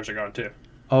 Texas Stars are gone, too.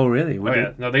 Oh, really?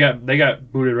 No, they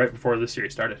got booted right before this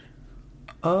series started.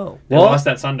 Oh. They lost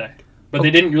that Sunday. But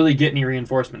they didn't really get any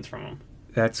reinforcements from them.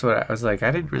 That's what I was like.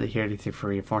 I didn't really hear anything for Because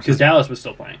reinforcements. Dallas was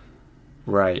still playing.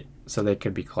 Right. So they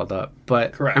could be called up.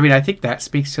 But, Correct. I mean, I think that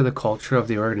speaks to the culture of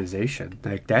the organization.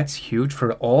 Like, that's huge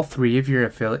for all three of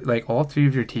your all three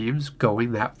of your teams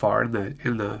going that far in their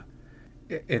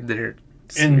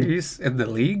series, in the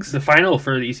leagues. The final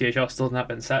for the ECHL still has not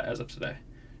been set as of today.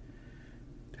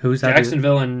 Who's that?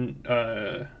 Jacksonville and...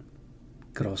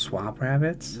 Good old Swamp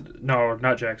Rabbits? No,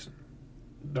 not Jackson.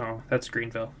 No, that's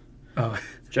Greenville. Oh.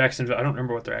 Jacksonville. I don't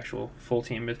remember what their actual full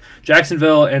team is.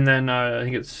 Jacksonville, and then I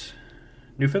think it's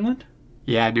Newfoundland?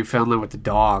 Yeah, Newfoundland with the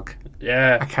dog.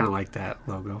 Yeah. I kind of like that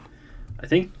logo. I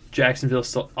think Jacksonville's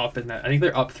still up in that. I think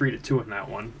they're up 3-2 in that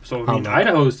one. So, I mean, no.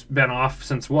 Idaho's been off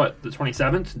since what? The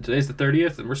 27th? And today's the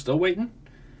 30th, and we're still waiting?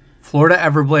 Florida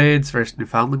Everblades versus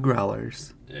Newfoundland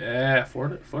Growlers. Yeah,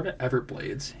 Florida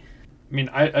Everblades. I mean,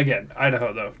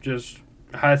 Idaho, though, just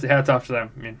hats off to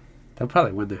them. I mean, They'll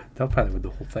probably win the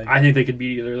whole thing. I think they could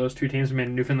beat either of those two teams. I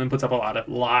mean, Newfoundland puts up a lot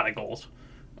of goals,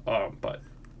 but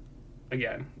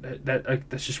again,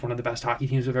 that's just one of the best hockey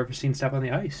teams I've ever seen step on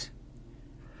the ice.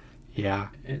 Yeah.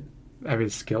 I mean,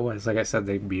 skill-wise, like I said,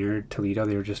 they mirrored Toledo.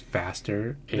 They were just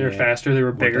faster. They were faster. They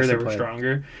were bigger. They were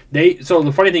stronger. So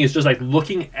the funny thing is, just like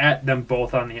looking at them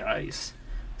both on the ice,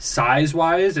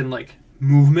 size-wise and like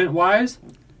movement-wise,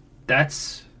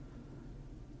 that's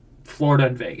Florida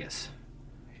and Vegas.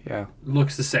 Yeah.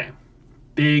 Looks the same.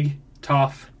 Big,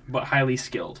 tough, but highly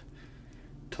skilled.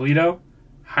 Toledo,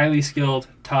 highly skilled,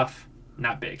 tough,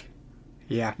 not big.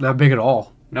 Yeah, not big at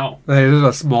all. No. They're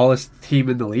the smallest team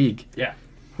in the league. Yeah.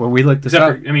 When we looked this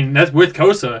up. That's with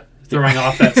Kosa throwing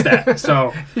off that stat.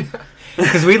 So.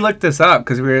 Because we looked this up,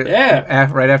 because we were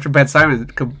right after Ben Simon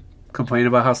complained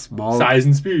about how small. Size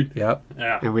and speed. Yep.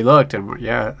 Yeah. And we looked, and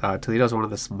Toledo's one of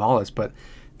the smallest, but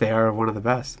they are one of the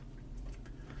best.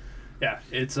 Yeah,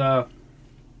 it's hats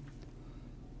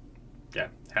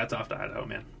off to Idaho,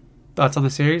 man. Thoughts on the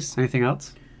series? Anything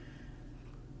else?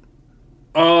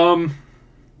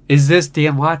 Is this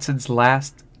Dan Watson's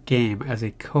last game as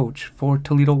a coach for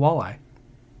Toledo Walleye?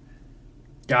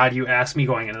 God, you asked me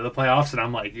going into the playoffs, and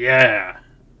I'm like, yeah.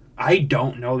 I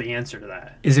don't know the answer to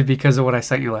that. Is it because of what I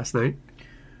sent you last night?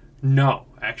 No,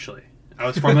 actually. I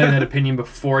was formulating that opinion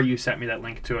before you sent me that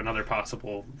link to another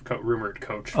possible rumored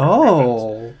coach.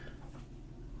 Oh.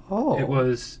 It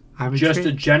was I'm just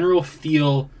intrigued. a general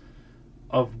feel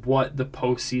of what the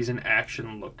postseason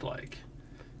action looked like.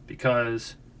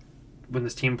 Because when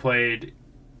this team played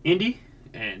Indy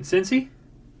and Cincy,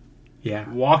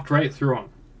 walked right through them.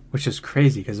 Which is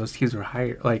crazy because those teams were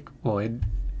higher.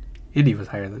 Indy was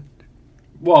higher than.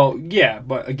 Well, yeah,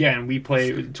 but again,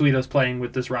 Toledo's playing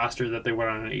with this roster that they went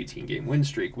on an 18-game win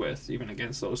streak with, even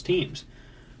against those teams.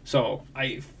 So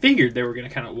I figured they were going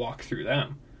to kind of walk through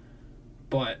them.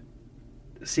 But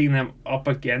seeing them up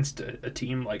against a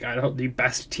team like Idaho, the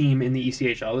best team in the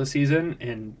ECHL this season,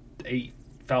 and they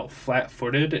felt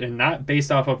flat-footed and not based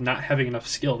off of not having enough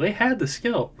skill. They had the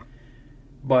skill,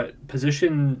 but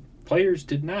position players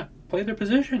did not play their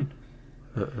position.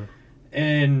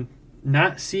 And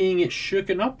not seeing it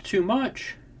shooken up too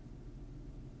much,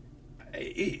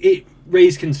 it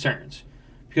raised concerns.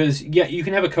 Because, yeah, you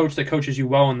can have a coach that coaches you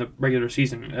well in the regular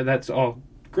season. That's all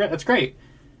great. That's great.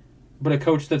 But a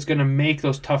coach that's going to make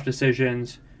those tough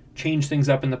decisions, change things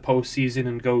up in the postseason,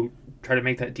 and go try to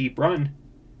make that deep run,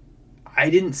 I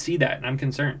didn't see that, and I'm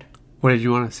concerned. What did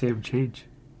you want to see him change?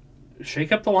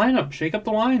 Shake up the lineup. Shake up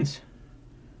the lines.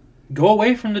 Go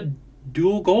away from the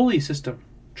dual goalie system.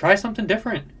 Try something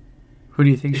different. Who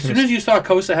do you think? As soon as you saw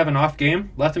Kosa have an off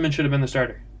game, Lethemon should have been the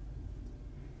starter.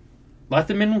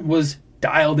 Lethemon was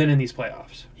dialed in these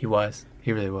playoffs. He was.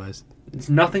 He really was. It's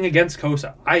nothing against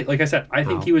Kosa. I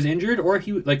think he was injured, or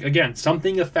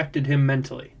something affected him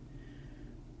mentally.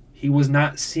 He was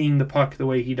not seeing the puck the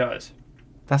way he does.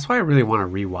 That's why I really want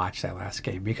to rewatch that last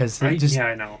game, because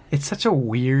I know. It's such a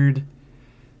weird.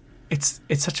 It's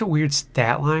such a weird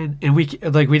stat line, and we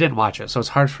didn't watch it, so it's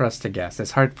hard for us to guess.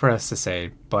 It's hard for us to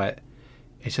say, but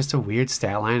it's just a weird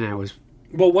stat line. And it was.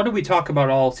 Well, what did we talk about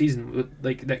all season?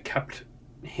 That kept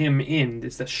him in.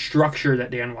 It's the structure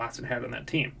that Dan Watson had on that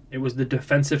team. It was the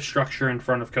defensive structure in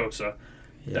front of Kosa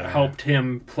that helped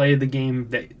him play the game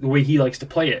the way he likes to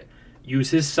play it.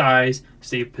 Use his size,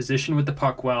 stay positioned with the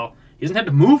puck well. He doesn't have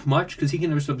to move much because he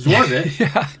can just absorb it.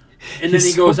 And then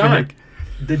he goes on.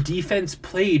 The defense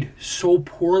played so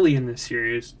poorly in this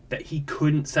series that he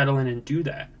couldn't settle in and do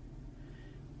that.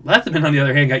 Lethemon, on the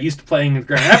other hand, got used to playing with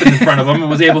Grand Rapids in front of him and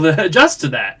was able to adjust to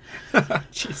that.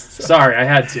 Sorry, I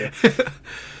had to.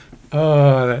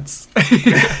 Oh, that's...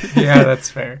 yeah,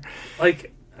 that's fair.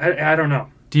 I don't know.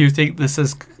 Do you think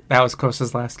that was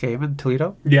Kosa's last game in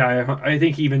Toledo? Yeah, I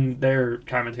think even their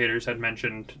commentators had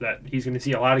mentioned that he's going to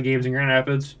see a lot of games in Grand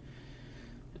Rapids.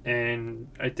 And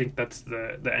I think that's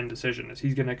the end decision, is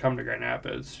he's going to come to Grand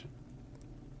Rapids.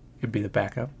 It'd be the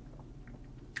backup.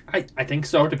 I think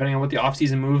so, depending on what the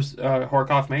offseason moves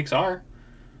Horkoff makes are.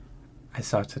 I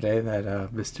saw today that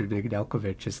Mr.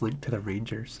 Nedeljkovic is linked to the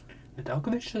Rangers.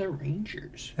 Nedeljkovic to the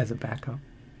Rangers? As a backup.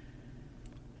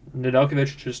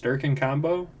 Nedeljkovic-Shesterkin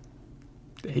combo?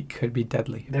 It could be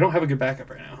deadly. They don't have a good backup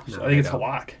right now, so I think it's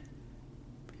Halak.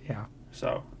 Yeah.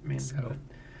 So, I mean...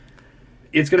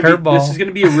 It's gonna be. This is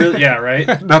gonna be a real. Yeah,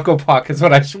 right. Knuckle puck is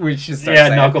what we should start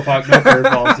saying. Knuckle puck, no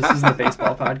curveballs. This isn't a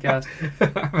baseball podcast.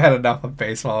 I've had enough of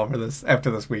baseball after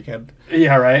this weekend.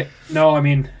 Yeah, right. No, I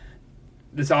mean,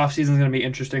 this offseason is gonna be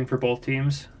interesting for both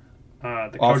teams.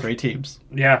 All three teams.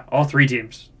 Yeah, all three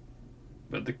teams.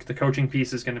 But the coaching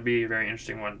piece is going to be a very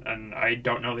interesting one, and I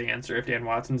don't know the answer if Dan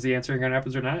Watson's the answer in Grand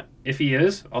Rapids or not. If he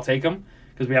is, I'll take him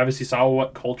because we obviously saw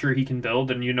what culture he can build,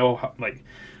 and how, in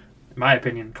my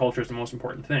opinion, culture is the most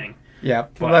important thing. Yeah,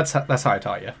 well, that's how I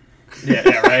taught you. Yeah,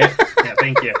 right. Yeah,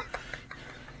 thank you.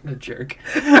 The jerk.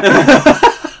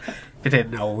 You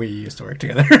didn't know we used to work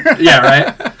together. Yeah,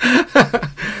 right.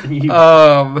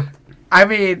 I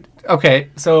mean, okay,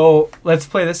 so let's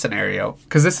play this scenario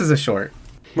because this is a short.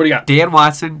 What do you got? Dan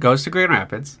Watson goes to Grand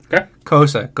Rapids. Okay.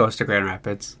 Kosa goes to Grand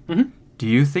Rapids. Mm-hmm. Do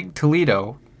you think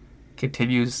Toledo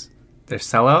continues their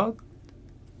sellout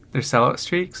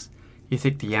streaks? You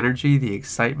think the energy, the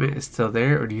excitement is still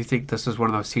there, or do you think this was one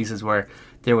of those seasons where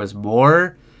there was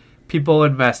more people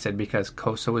invested because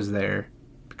Kosa was there,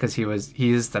 because he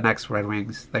is the next Red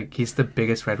Wings, like he's the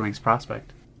biggest Red Wings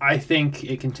prospect? I think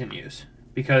it continues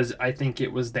because I think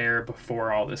it was there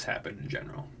before all this happened in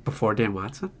general. Before Dan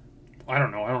Watson? I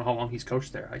don't know how long he's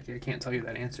coached there. I can't tell you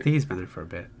that answer. I think he's been there for a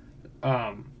bit.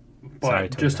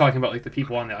 But just talking about like the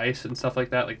people on the ice and stuff like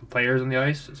that, like the players on the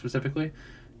ice specifically,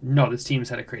 no, this team's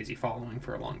had a crazy following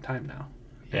for a long time now.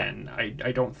 Yeah. And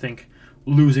I don't think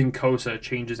losing Kosa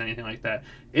changes anything like that.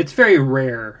 It's very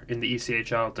rare in the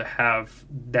ECHL to have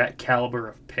that caliber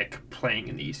of pick playing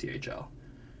in the ECHL.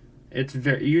 It's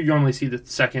you normally see the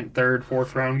second, third,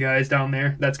 fourth round guys down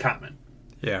there. That's common.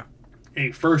 Yeah.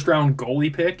 A first round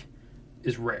goalie pick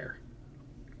is rare.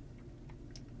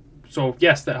 So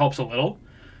yes, that helps a little.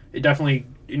 It definitely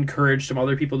encouraged some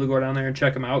other people to go down there and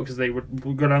check him out because they would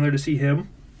go down there to see him.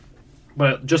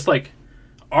 But just like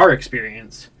our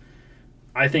experience,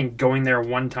 I think going there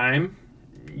one time,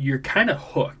 you're kind of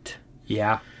hooked.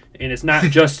 Yeah. And it's not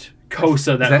just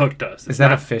Kosa that hooked us. Is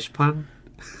that a fish pun?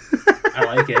 I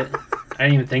like it. I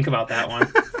didn't even think about that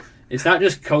one. It's not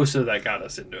just Kosa that got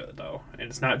us into it, though. And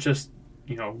it's not just,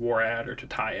 Warad or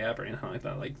Tatayev or anything like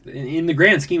that. Like, in the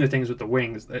grand scheme of things with the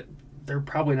Wings, they're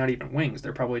probably not even Wings.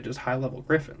 They're probably just high-level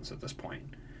Griffins at this point.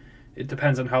 It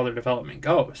depends on how their development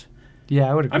goes. Yeah,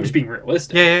 I would agree. I'm just being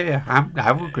realistic. Yeah.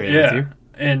 I would agree with you.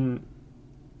 And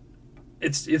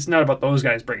it's not about those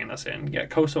guys bringing us in. Yeah,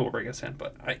 Kosa will bring us in,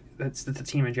 but it's the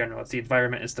team in general. It's the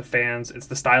environment. It's the fans. It's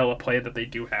the style of play that they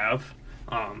do have.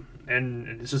 And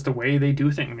it's just the way they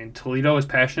do things. I mean, Toledo is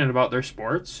passionate about their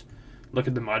sports. Look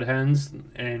at the Mud Hens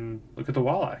and look at the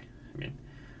Walleye. I mean,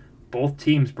 both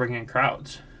teams bring in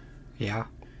crowds. Yeah.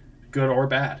 Good or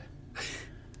bad.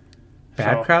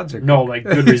 Bad crowds or good? No, like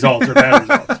good results or bad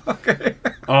results. Okay.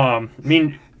 I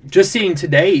mean, just seeing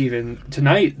today, even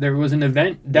tonight, there was an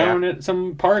event down at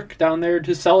some park down there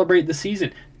to celebrate the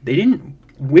season. They didn't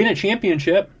win a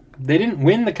championship. They didn't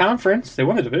win the conference. They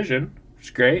won the division, which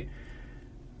is great.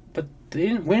 But they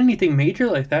didn't win anything major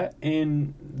like that,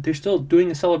 and they're still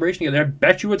doing a celebration together. I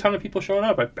bet you a ton of people showed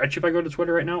up. I bet you if I go to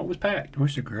Twitter right now, it was packed. I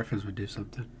wish the Griffins would do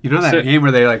something. You know that game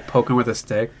where they like poke him with a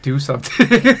stick? Do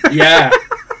something. Yeah.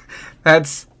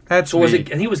 That's so was it?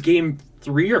 I think it was game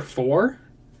 3 or 4.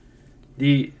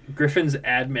 The Griffins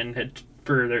admin had,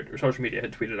 for their social media,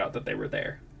 had tweeted out that they were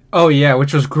there. Oh yeah,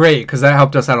 which was great because that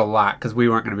helped us out a lot because we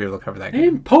weren't going to be able to cover that game. They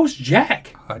didn't post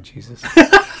Jack. Oh Jesus.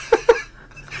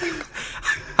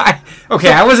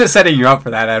 I wasn't setting you up for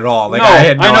that at all. Like, no,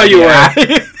 I know idea. You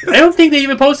were. I don't think they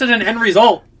even posted an end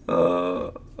result.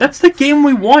 That's the game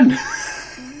we won.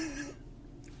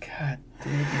 God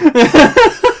damn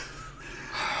it.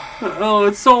 Oh,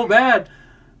 it's so bad.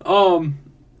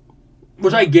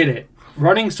 Which I get it.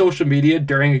 Running social media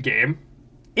during a game,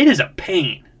 it is a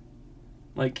pain.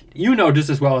 Like, just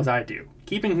as well as I do.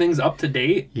 Keeping things up to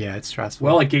date. Yeah, it's stressful.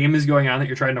 While a game is going on that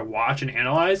you're trying to watch and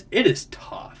analyze, it is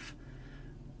tough.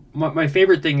 My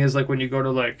favorite thing is, like, when you go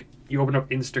to, you open up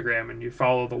Instagram and you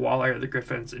follow the Walleye or the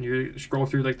Griffins and you scroll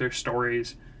through, their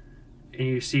stories and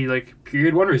you see,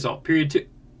 period 1 result, period 2,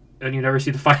 and you never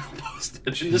see the final post.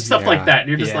 And just stuff like that. And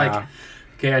you're just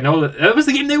okay, I know that was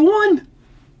the game they won.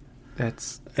 I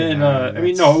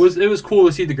mean, no, it was cool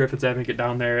to see the Griffins having it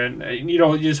down there, and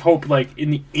you just hope in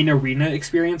the in-arena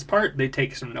experience part they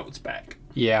take some notes back.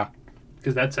 Yeah,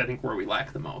 because that's I think where we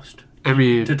lack the most. I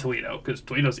mean, to Toledo, because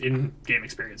Toledo's in-game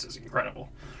experience is incredible.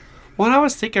 Well, I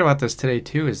was thinking about this today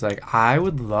too. Is I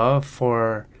would love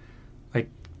for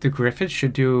the Griffins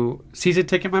should do season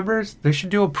ticket members. They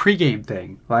should do a pregame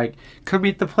thing, come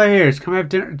meet the players, come have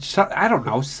dinner. I don't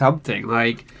know, something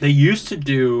they used to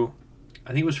do.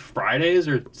 I think it was Fridays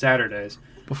or Saturdays.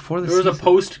 Before there was a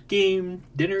post-game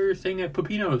dinner thing at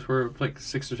Pepino's where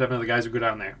 6 or 7 of the guys would go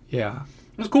down there. Yeah.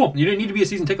 It was cool. You didn't need to be a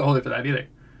season ticket holder for that either.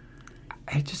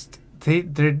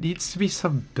 there needs to be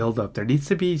some build up. There needs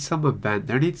to be some event.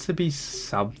 There needs to be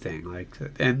something like,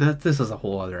 and this is a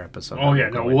whole other episode. Oh yeah,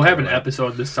 no, we'll have an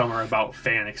episode this summer about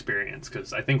fan experience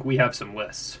because I think we have some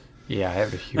lists. Yeah, I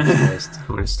have a huge list.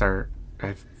 I'm gonna start.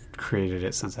 I've created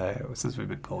it since we've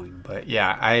been going, but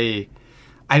yeah, I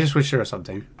just wish there was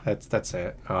something. That's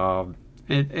it.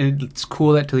 It's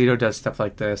cool that Toledo does stuff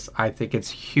like this. I think it's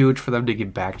huge for them to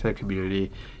give back to the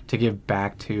community, to give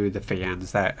back to the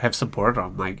fans that have supported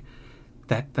them. Like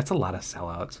that's a lot of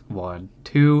sellouts. 1,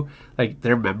 2, like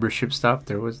their membership stuff.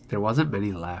 There wasn't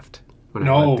many left when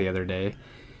I went the other day.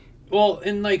 Well,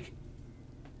 and like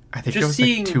I think it was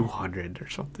like 200 or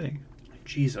something.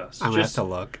 Jesus, I'm gonna have to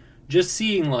look. Just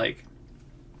seeing like,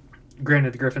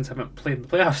 granted the Griffins haven't played in the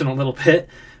playoffs in a little bit,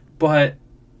 but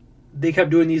they kept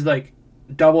doing these like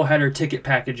doubleheader ticket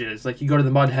packages. Like you go to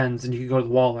the Mud Hens and you can go to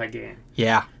the Walleye game.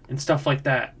 Yeah. And stuff like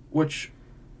that, which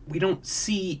we don't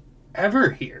see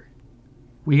ever here.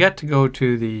 We got to go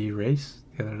to the race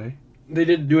the other day. They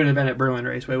did do an event at Berlin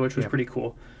Raceway, which was pretty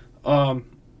cool. And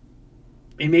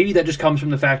maybe that just comes from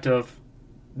the fact of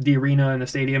the arena and the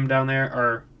stadium down there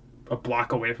are a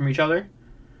block away from each other.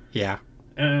 Yeah.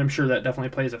 And I'm sure that definitely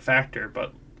plays a factor,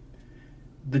 but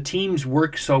the teams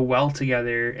work so well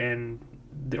together and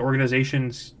the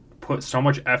organizations put so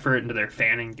much effort into their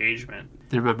fan engagement.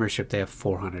 Their membership, they have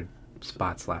 400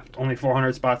 spots left. Only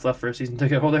 400 spots left for a season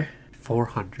ticket holder?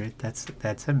 400?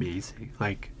 That's amazing.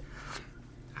 Like,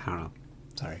 I don't know.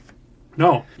 Sorry.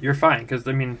 No, you're fine, because,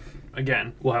 I mean,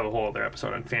 again, we'll have a whole other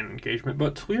episode on fan engagement,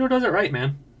 but Toledo does it right,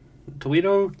 man.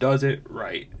 Toledo does it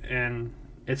right, and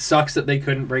it sucks that they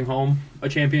couldn't bring home a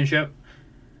championship,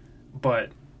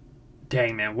 but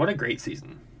dang, man, what a great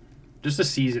season. Just a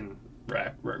season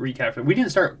recap. We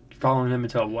didn't start following them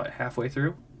until, what, halfway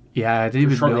through? Yeah, I didn't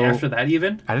even shortly know. After that,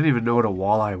 even? I didn't even know what a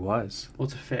walleye was. Well,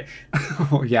 it's a fish.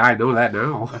 Oh, yeah, I know that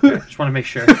now. Okay, just want to make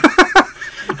sure.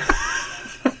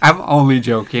 I'm only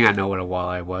joking. I know what a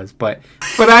walleye was, but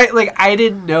I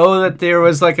didn't know that there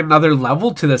was like another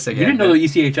level to this again. You didn't know the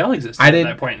ECHL existed at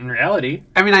that point in reality.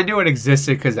 I mean, I knew it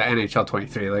existed because of NHL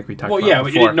 23, like we talked about. Well, yeah, before.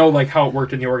 but you didn't know like how it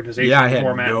worked in the organization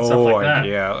format and stuff like that.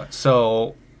 Yeah,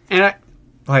 so and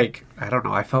I don't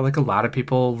know. I felt like a lot of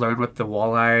people learned what the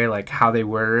walleye, like how they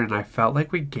were, and I felt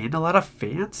like we gained a lot of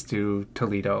fans to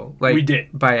Toledo. Like we did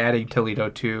by adding Toledo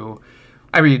to.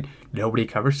 I mean, nobody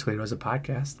covers Toledo as a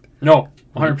podcast. No,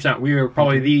 100%. We are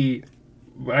probably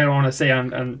I don't want to say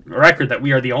on record that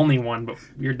we are the only one, but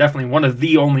we're definitely one of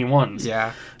the only ones.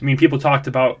 Yeah. I mean, people talked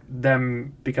about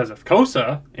them because of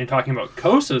Kosa and talking about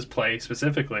Kosa's play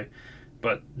specifically,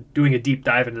 but doing a deep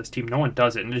dive into this team, no one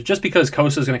does it. And just because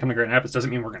Kosa is going to come to Grand Rapids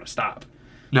doesn't mean we're going to stop.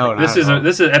 No, this is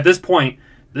at this point,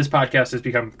 this podcast has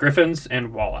become Griffins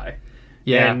and Walleye.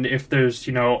 Yeah. And if there's,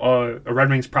 a Red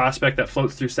Wings prospect that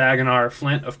floats through Saginaw or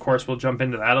Flint, of course, we'll jump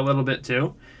into that a little bit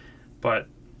too. But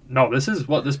no, this is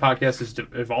what this podcast has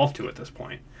evolved to at this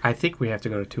point. I think we have to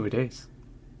go to 2-a-days.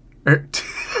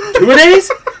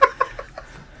 2-a-days?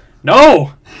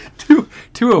 No.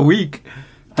 Two a week.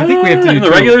 I think we have to do in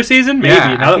the regular season? Maybe.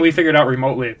 Yeah, now that we figured out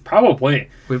remotely. Probably.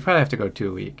 We probably have to go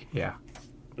 2 a week. Yeah.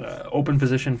 Open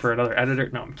position for another editor?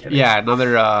 No, I'm kidding. Yeah,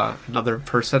 another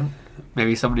person.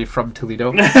 Maybe somebody from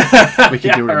Toledo. We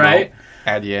can do remote. Right?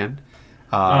 Add you in.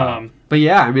 But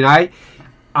yeah, I mean,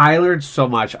 I learned so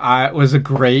much. It was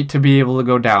great to be able to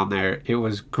go down there. It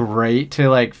was great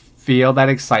to feel that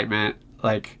excitement.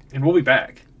 And we'll be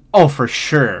back. Oh, for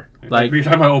sure. You're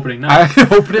talking about opening night.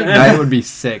 Opening night would be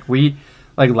sick. We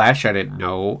last year I didn't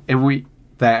know, and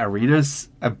that arena's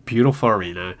a beautiful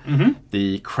arena. Mm-hmm.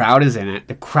 The crowd is in it.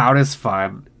 The crowd is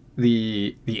fun.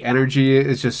 The energy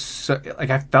is just so,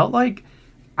 I felt like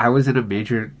I was in a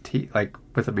major team,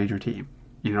 with a major team.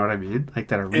 You know what I mean?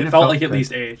 That arena. It felt like at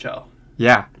least AHL.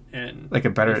 Yeah, and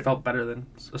it felt better than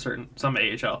some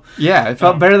AHL. Yeah, it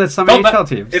felt better than some AHL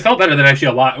teams. It felt better than actually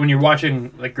a lot when you're watching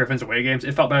Griffins away games.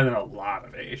 It felt better than a lot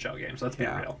of AHL games. Let's be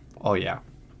real. Oh yeah.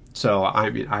 So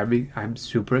I'm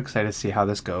super excited to see how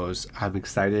this goes. I'm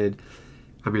excited.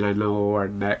 I mean, I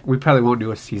know we probably won't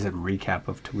do a season recap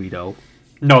of Toledo.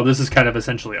 No, this is kind of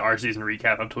essentially our season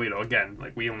recap of Toledo. Again,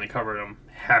 we only covered them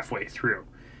halfway through,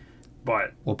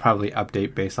 but we'll probably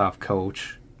update based off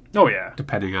coach. Oh yeah,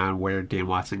 depending on where Dan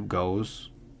Watson goes.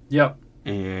 Yep,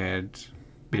 and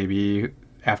maybe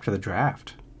after the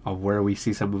draft of where we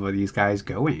see some of these guys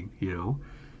going.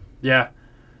 Yeah,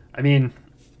 I mean,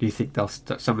 do you think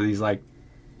some of these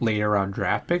later round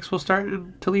draft picks will start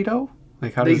in Toledo?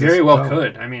 How they very well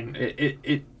could. I mean,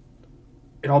 it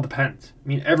all depends. I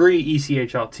mean, every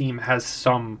ECHL team has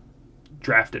some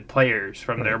drafted players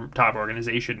from their top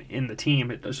organization in the team.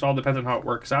 It just all depends on how it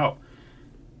works out.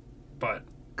 But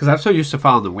because I'm so used to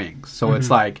following the Wings. So it's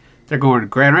like they're going to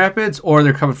Grand Rapids or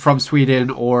they're coming from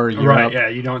Sweden or Europe. Right, yeah,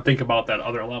 you don't think about that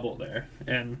other level there.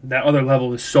 And that other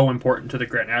level is so important to the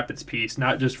Grand Rapids piece,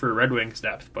 not just for Red Wings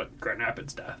depth, but Grand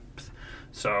Rapids depth.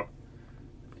 So,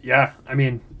 yeah, I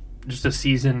mean, just a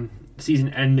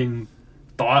season-ending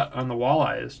thought on the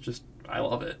Walleye is just, I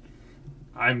love it.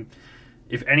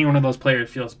 If any one of those players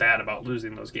feels bad about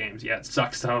losing those games, yeah, it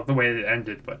sucks how the way it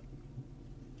ended, but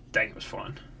dang, it was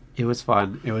fun. It was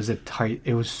fun. It was and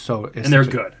they're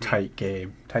good. Tight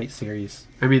game, tight series.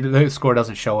 I mean, the score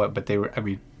doesn't show it, but they were. I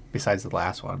mean, besides the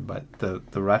last one, but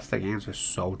the rest of the games were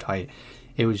so tight.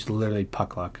 It was literally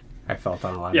puck luck. I felt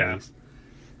on a lot of these.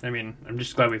 I mean, I'm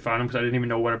just glad we found him because I didn't even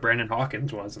know what a Brandon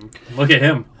Hawkins was. And look at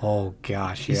him. Oh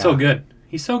gosh, he's so good.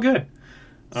 He's so good.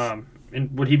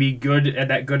 And would he be good at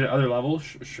other levels?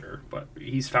 Sure, but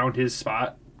he's found his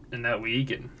spot in that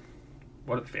league, and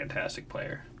what a fantastic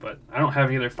player. But I don't have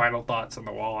any other final thoughts on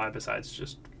the Walleye besides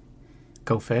just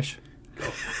go fish.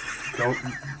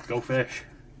 Go fish.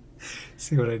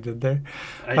 See what I did there?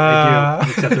 I do,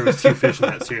 except there was 2 fish in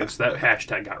that series. So that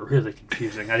hashtag got really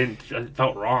confusing. It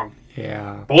felt wrong.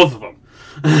 Yeah. Both of them.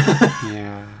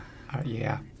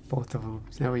 Yeah, both of them.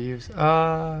 Is that what we use?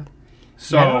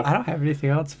 So I don't have anything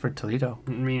else for Toledo.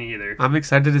 Me neither. I'm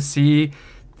excited to see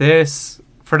this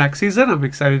for next season. I'm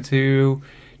excited to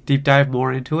deep dive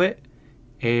more into it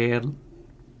and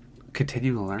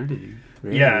continue learning.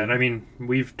 Really. Yeah, and I mean,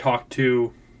 we've talked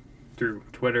through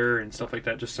Twitter and stuff like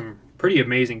that, just some pretty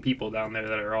amazing people down there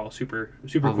that are all super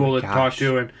cool to talk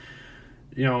to. And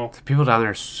you know, the people down there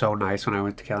are so nice. When I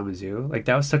went to Kalamazoo, like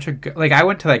that was such a good. Like I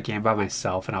went to that game by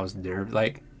myself and I was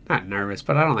not nervous,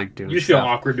 but I don't like doing. You just feel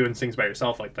awkward doing things by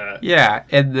yourself like that. Yeah,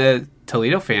 and the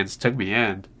Toledo fans took me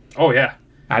in. Oh yeah,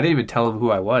 I didn't even tell them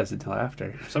who I was until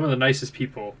after. Some of the nicest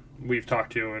people we've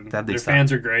talked to, and their stopped.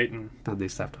 fans are great. And then they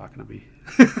stopped talking to me.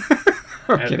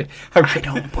 I'm kidding. I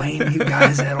don't blame you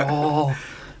guys at all.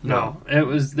 No,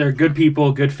 they're good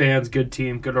people, good fans, good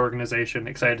team, good organization.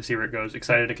 Excited to see where it goes.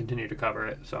 Excited to continue to cover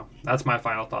it. So that's my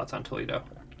final thoughts on Toledo.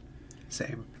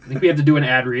 Same. I think we have to do an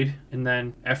ad read, and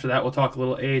then after that we'll talk a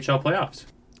little AHL playoffs.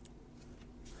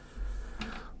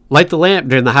 Light the lamp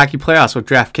during the hockey playoffs with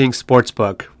DraftKings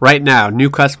Sportsbook. Right now, new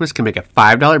customers can make a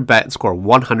 $5 bet and score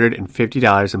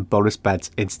 $150 in bonus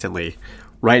bets instantly.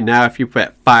 Right now, if you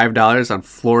bet $5 on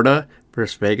Florida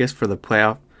versus Vegas for the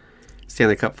playoff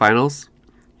Stanley Cup Finals,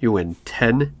 you win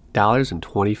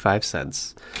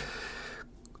 $10.25.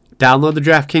 Download the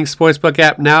DraftKings Sportsbook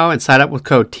app now and sign up with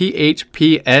code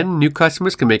THPN. New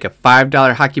customers can make a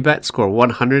 $5 hockey bet, score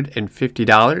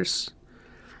 $150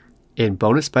 in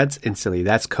bonus bets instantly.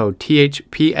 That's code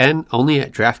THPN only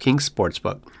at DraftKings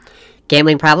Sportsbook.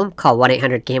 Gambling problem? Call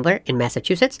 1-800-GAMBLER in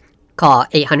Massachusetts. Call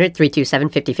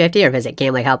 800-327-5050 or visit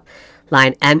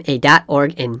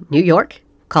gamblinghelplinema.org in New York.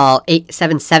 Call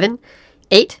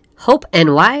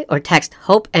 877-8-HOPE-NY or text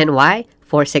HOPE-NY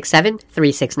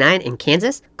 467-369 in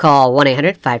Kansas. Call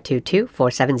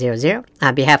 1-800-522-4700.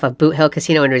 On behalf of Boot Hill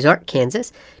Casino and Resort,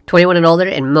 Kansas, 21 and older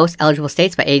in most eligible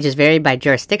states, but ages vary by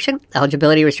jurisdiction.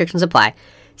 Eligibility restrictions apply.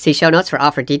 See show notes for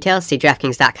offer details. See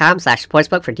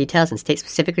DraftKings.com/sportsbook for details and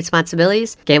state-specific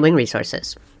responsibilities. Gambling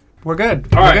resources. We're good.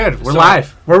 All right. Good. We're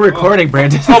live. We're recording,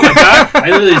 Brandon. Oh my god! I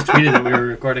literally just tweeted that we were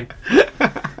recording.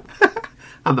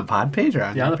 On the pod page or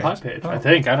on on the pod page? I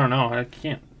think. I don't know. I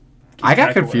can't. I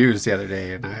got confused the other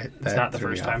day, and it's not the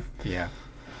first time. Yeah.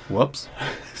 Whoops.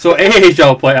 So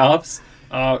AHL playoffs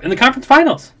in the conference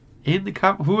finals.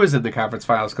 Who was in the conference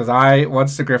finals? Because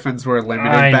once the Griffins were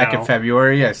eliminated back in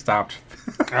February, I stopped.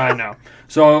 I know.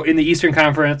 So in the Eastern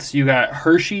Conference, you got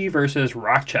Hershey versus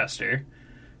Rochester,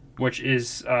 which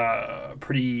is a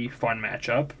pretty fun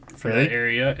matchup for that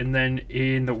area. And then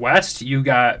in the West, you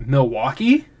got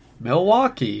Milwaukee,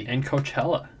 and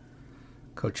Coachella.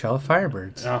 Coachella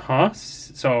Firebirds.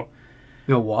 So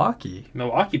Milwaukee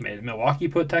made it. Milwaukee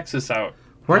put Texas out.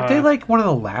 Weren't they like one of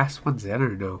the last ones in,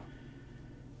 or no?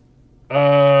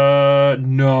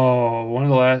 No. One of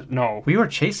the last. No. We were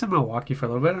chasing Milwaukee for a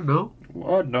little bit, or no?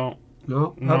 What? No.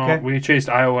 Okay. We chased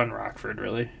Iowa and Rockford,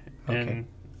 really. Okay. And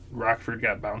Rockford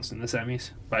got bounced in the semis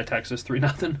by Texas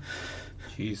 3-0.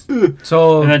 Jeez.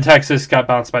 So and then Texas got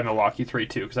bounced by Milwaukee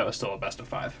 3-2 because that was still a best of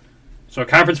 5. So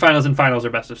conference finals and finals are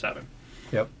best of 7.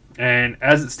 Yep. And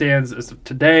as it stands as of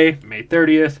today, May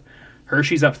 30th,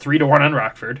 Hershey's up 3-1 on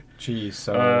Rockford. Jeez,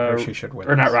 so Hershey should win.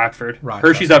 Or not Rockford.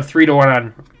 Hershey's up 3-1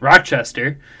 on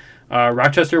Rochester.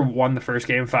 Rochester won the first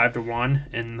game 5-1,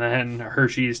 and then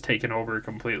Hershey's taken over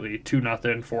completely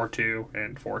 2-0, 4-2,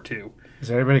 and 4-2.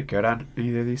 Is anybody good on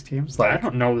either of these teams? I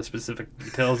don't know the specific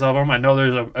details of them. I know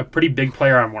there's a pretty big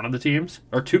player on one of the teams,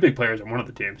 or 2 big players on one of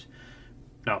the teams.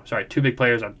 No, sorry, 2 big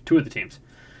players on 2 of the teams.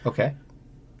 Okay.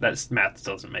 That's math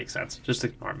doesn't make sense. Just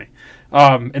ignore me.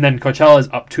 And then Coachella is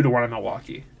up 2-1 in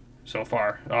Milwaukee so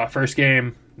far. First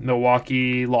game,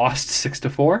 Milwaukee lost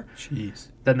 6-4. Jeez.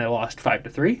 Then they lost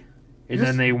 5-3, and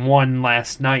then they won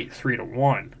last night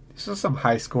 3-1. This is some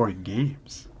high-scoring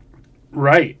games.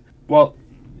 Right. Well,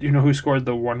 you know who scored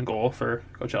the 1 goal for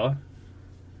Coachella?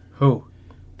 Who?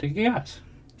 Take a guess.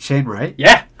 Shane Wright?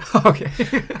 Yeah, Okay.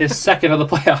 his second of the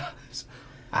playoffs.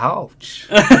 Ouch.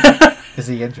 Is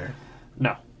he injured?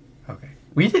 No. Okay.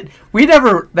 We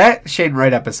never, that Shane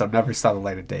Wright episode never saw the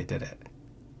light of day, did it?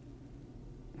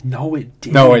 No, it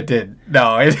didn't. No, it did. No,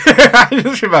 I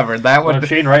just remembered that Well, one. if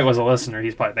Shane Wright was a listener,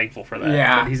 he's probably thankful for that.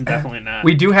 Yeah. But he's definitely not.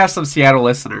 We do have some Seattle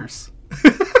listeners.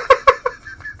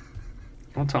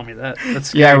 Don't tell me that.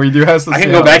 That's Yeah, we do have some I can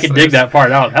Seattle go back and dig listeners. that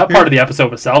part out. That part of the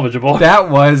episode was salvageable. That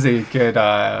was a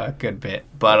good bit.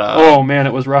 But, Oh, man,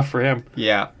 it was rough for him.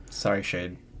 yeah. Sorry,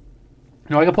 Shane.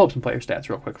 No, I can pull up some player stats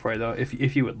real quick for you, though,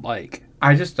 if you would like.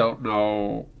 I just don't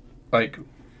know, like,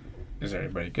 is there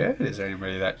anybody good? Is there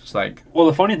anybody that's like... Well,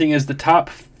 the funny thing is the top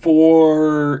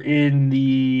 4 in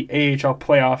the AHL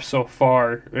playoffs so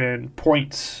far in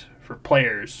points for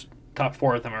players, top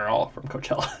 4 of them are all from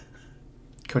Coachella.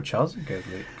 Coachella's a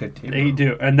good team. They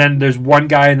do. And then there's one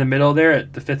guy in the middle there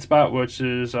at the 5th spot, which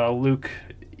is Luke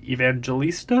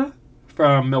Evangelista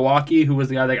from Milwaukee, who was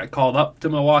the guy that got called up to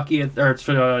Milwaukee or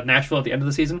to Nashville at the end of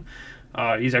the season.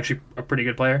 He's actually a pretty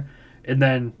good player. And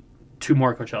then 2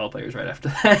 more Coachella players right after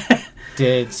that.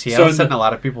 Did Seattle So send a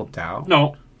lot of people down?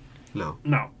 No. No.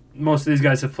 Most of these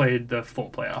guys have played the full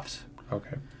playoffs.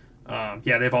 Okay.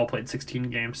 Yeah, they've all played 16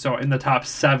 games. So in the top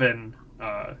 7,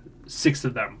 6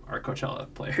 of them are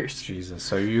Coachella players. Jesus.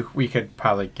 So we could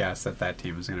probably guess that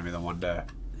team is going to be the one to...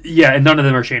 Yeah, and none of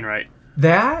them are Shane Wright.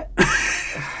 That...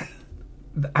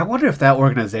 I wonder if that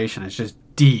organization is just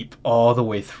deep all the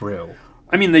way through.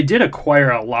 I mean, they did acquire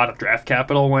a lot of draft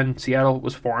capital when Seattle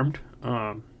was formed.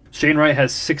 Shane Wright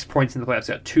has 6 points in the playoffs. He's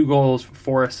got 2 goals,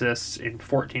 4 assists in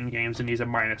 14 games, and he's a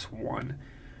 -1.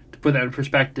 To put that in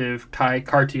perspective, Ty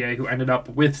Cartier, who ended up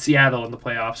with Seattle in the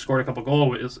playoffs, scored a couple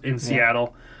goals in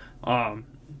Seattle,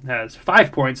 has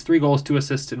 5 points, 3 goals, 2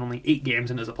 assists in only 8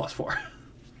 games, and is a +4.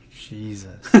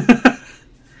 Jesus.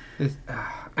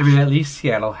 I mean, at least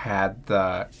Seattle had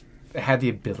the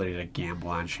ability to gamble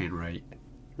on Shane Wright.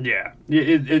 Yeah,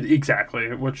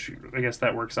 exactly, which I guess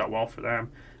that works out well for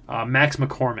them. Max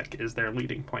McCormick is their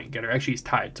leading point getter. Actually, he's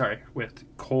tied, with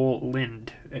Cole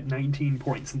Lind at 19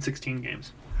 points in 16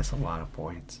 games. That's a lot of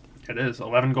points. It is.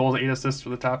 11 goals, 8 assists for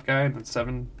the top guy, and then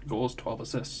 7 goals, 12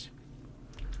 assists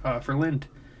for Lind.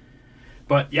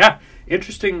 But, yeah,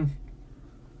 interesting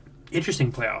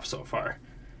playoffs so far.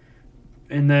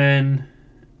 And then,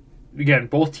 again,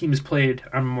 both teams played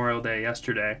on Memorial Day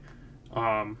yesterday.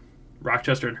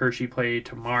 Rochester and Hershey play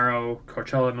tomorrow.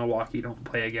 Coachella and Milwaukee don't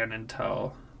play again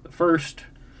until the 1st,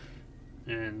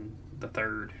 and the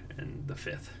 3rd, and the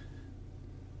 5th.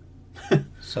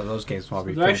 So those games will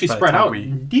be They're actually spread out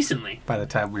decently by the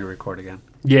time we record again.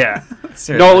 Yeah.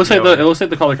 Seriously, No, it looks like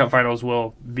the Calder Cup Finals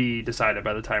will be decided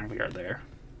by the time we are there.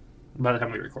 By the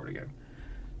time we record again.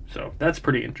 So that's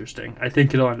pretty interesting. I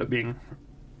think it'll end up being...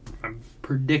 I'm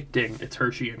predicting it's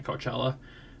Hershey and Coachella,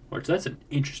 which that's an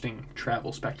interesting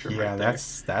travel spectrum right there.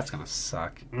 that's going to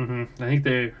suck. I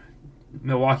think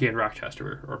Milwaukee and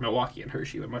Rochester, or Milwaukee and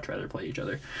Hershey would much rather play each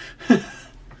other.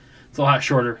 It's a lot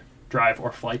shorter drive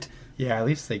or flight. Yeah, at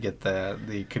least they get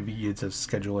the convenience of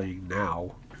scheduling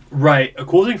now. Right. A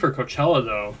cool thing for Coachella,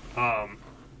 though,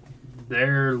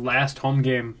 their last home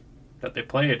game that they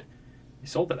played, they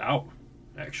sold it out,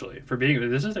 actually.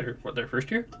 This is their first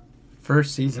year?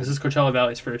 First season. This is Coachella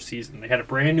Valley's first season. They had a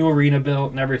brand new arena built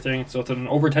and everything, so it's an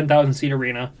over 10,000 seat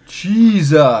arena.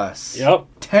 Jesus. Yep.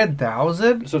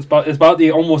 10,000? So it's about the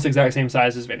almost exact same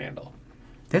size as Van Andel.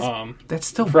 That's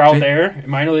still for out big. there in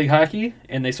minor league hockey,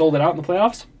 and they sold it out in the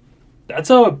playoffs.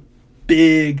 That's a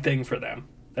big thing for them.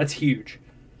 That's huge.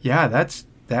 Yeah, that's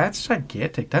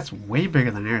gigantic. That's way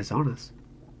bigger than Arizona's.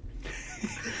 You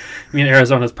mean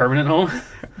Arizona's permanent home?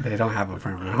 They don't have a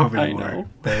permanent home I anymore.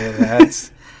 know.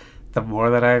 The more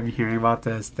that I'm hearing about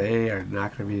this, they are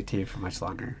not going to be a team for much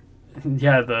longer.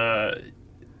 Yeah, the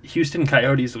Houston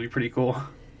Coyotes will be pretty cool.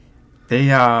 They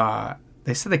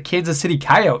said the Kansas City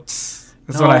Coyotes.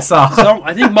 That's what I saw.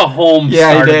 I think Mahomes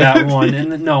Yeah, he started did. that one,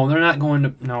 and they're not going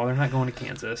to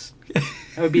Kansas.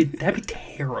 That'd be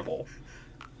terrible.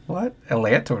 What?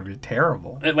 Atlanta would be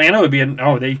terrible. Atlanta would be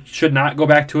they should not go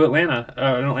back to Atlanta,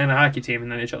 an Atlanta hockey team in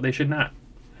the NHL. They should not.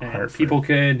 And Hartford. people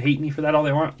can hate me for that all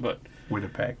they want, but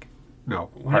Winnipeg. No,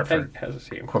 Winnipeg Hartford. has a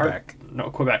team. Quebec.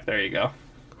 Quebec. There you go.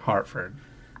 Hartford.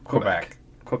 Quebec.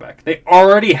 Quebec. They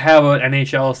already have an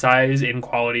NHL size in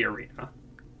quality arena.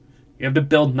 You have to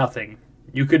build nothing.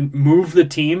 You could move the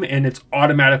team, and it's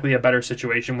automatically a better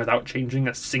situation without changing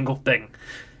a single thing.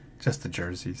 Just the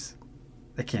jerseys.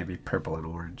 They can't be purple and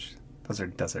orange. Those are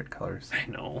desert colors. I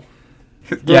know.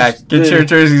 Yeah, get your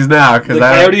jerseys now. The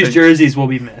Coyotes jerseys will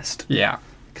be missed. Yeah.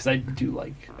 Because I do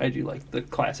like the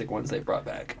classic ones they brought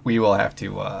back. We will have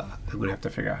to, I'm going to have to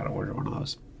figure out how to order one of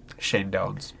those. Shane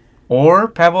Downs. Or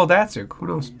Pavel Datsyuk. Who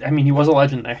knows? I mean, he was a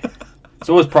legend there.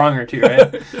 So was Pronger, too,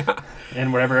 right? Yeah.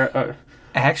 And whatever.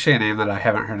 Actually, a name that I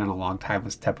haven't heard in a long time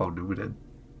was Teppo Numminen.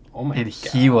 Oh, my God. And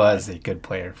he was a good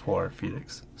player for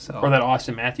Phoenix. So. Or that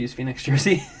Austin Matthews Phoenix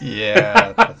jersey.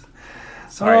 Yeah.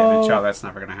 Sorry, NHL, that's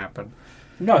never going to happen.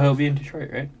 No, he'll be in Detroit,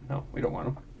 right? No, we don't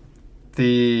want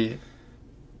him.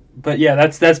 But yeah,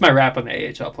 that's my wrap on the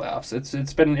AHL playoffs.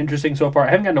 It's been interesting so far.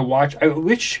 I haven't gotten to watch. I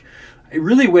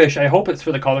hope it's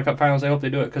for the Calder Cup finals. I hope they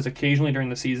do it because occasionally during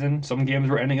the season, some games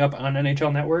were ending up on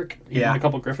NHL Network. Even a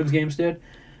couple Griffins games did.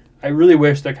 I really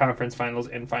wish the conference finals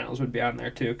and finals would be on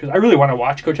there too because I really want to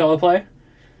watch Coachella play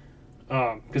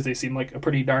because they seem like a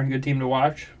pretty darn good team to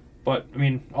watch. But, I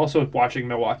mean, also watching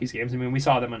Milwaukee's games, I mean, we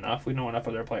saw them enough. We know enough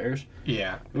of their players.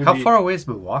 Yeah. How far away is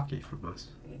Milwaukee from us?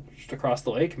 Just across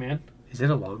the lake, man. Is it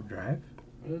a long drive?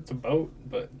 It's a boat,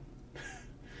 but...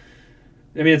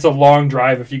 I mean, it's a long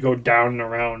drive if you go down and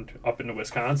around up into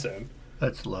Wisconsin.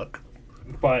 Let's look.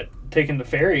 But taking the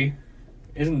ferry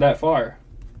isn't that far.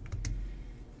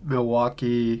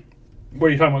 Milwaukee... What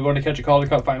are you talking about, going to catch a Calder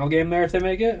Cup final game there if they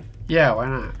make it? Yeah, why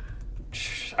not?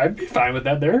 I'd be fine with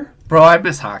that there. Bro, I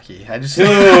miss hockey. I just... Same.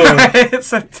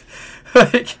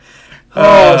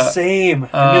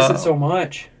 I miss it so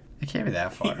much. It can't be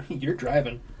that far. You're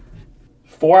driving.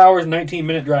 4 hours,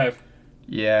 19-minute drive.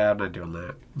 Yeah, I'm not doing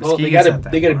that. Well, they gotta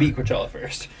beat Coachella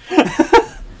first.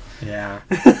 Yeah.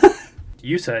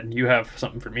 You said you have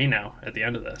something for me now at the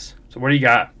end of this. So what do you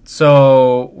got?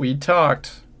 So we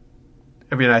talked...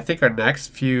 I mean, I think our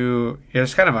next few...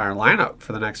 It's kind of our lineup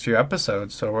for the next few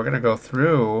episodes. So we're going to go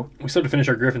through... We still have to finish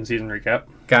our Griffin season recap.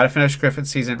 Got to finish Griffin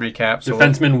season recap. So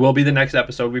Defenseman will be the next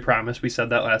episode, we promise. We said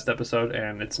that last episode,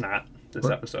 and it's not this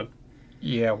episode.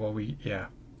 Yeah, well, Yeah.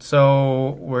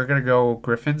 So we're going to go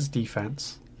Griffin's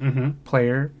defense,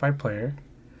 player by player.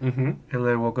 And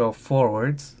then we'll go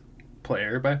forwards.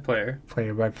 Player by player.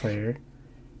 Player by player.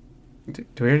 Do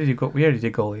we already do we already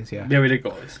did goalies, yeah. Yeah, we did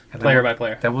goalies. Player by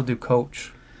player. Then we'll do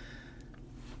coach.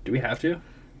 Do we have to?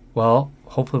 Well,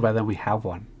 hopefully by then we have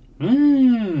one.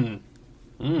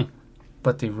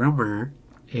 But the rumor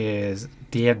is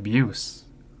Dan Muse,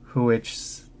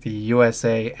 which the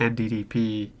USA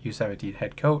NDDP U17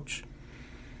 head coach,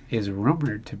 is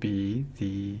rumored to be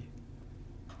the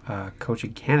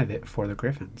coaching candidate for the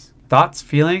Griffins. Thoughts,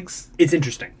 feelings? It's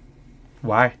interesting.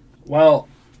 Why? Well,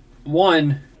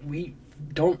 one, we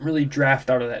don't really draft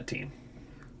out of that team.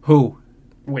 Who?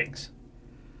 Wings.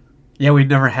 Yeah, we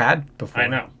never had before. I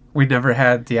know. We never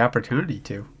had the opportunity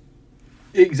to.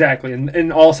 Exactly,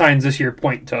 and all signs this year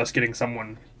point to us getting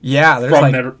someone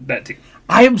from that team.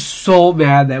 I am so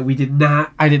mad that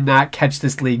I did not catch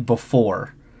this league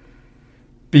before.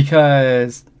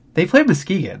 Because they play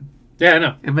Muskegon. Yeah, I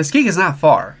know. And Muskegon's not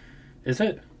far. Is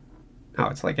it? No,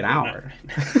 it's like an hour.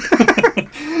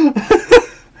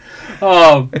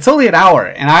 It's only an hour,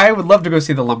 and I would love to go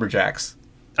see the Lumberjacks.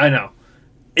 I know.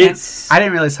 I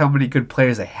didn't realize how many good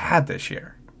players they had this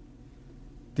year.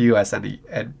 The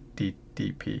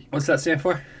USNDP. What's that stand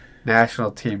for?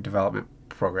 National Team Development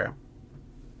Program.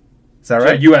 Is that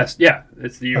right? U.S. Yeah,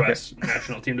 it's the U.S.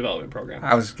 National Team Development Program.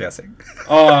 I was guessing.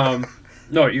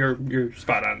 No, you're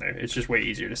spot on there. It's just way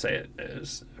easier to say it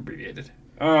as abbreviated.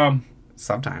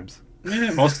 Sometimes.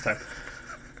 Most of the time.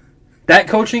 That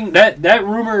coaching, that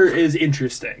rumor is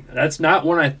interesting. That's not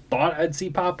one I thought I'd see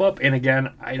pop up. And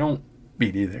again, I don't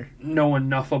Me neither. know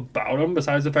enough about him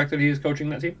besides the fact that he is coaching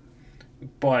that team.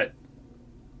 But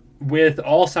with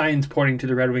all signs pointing to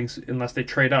the Red Wings, unless they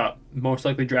trade up, most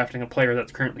likely drafting a player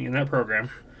that's currently in that program,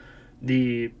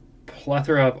 the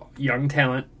plethora of young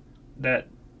talent that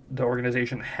the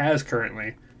organization has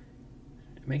currently,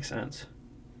 it makes sense.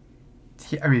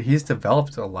 He's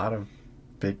developed a lot of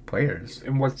big players.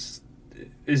 And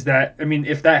if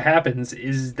that happens,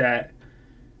 is that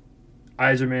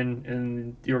Yzerman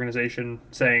and the organization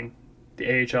saying the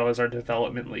AHL is our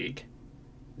development league?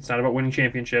 It's not about winning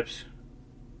championships.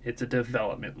 It's a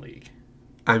development league.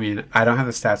 I don't have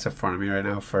the stats in front of me right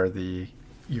now for the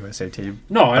USA team.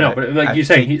 No, I know, but like you're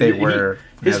saying,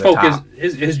 his focus,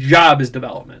 his job is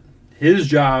development. His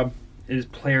job is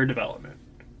player development,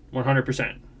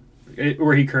 100%,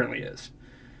 where he currently is.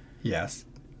 Yes.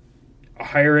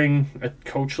 Hiring a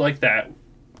coach like that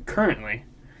currently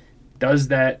does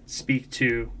that speak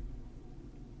to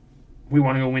we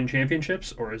want to go win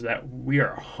championships, or is that we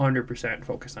are 100%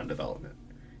 focused on development?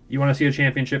 You want to see a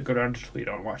championship, go down to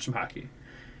Toledo and watch some hockey.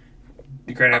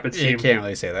 The Grand Rapids team... You can't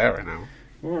really say that right now.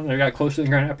 Well, they got closer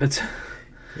than Grand Rapids.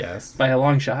 Yes. By a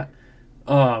long shot.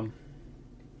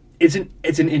 It's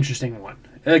an interesting one.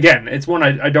 Again, it's one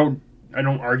I don't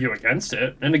argue against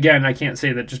it. And again, I can't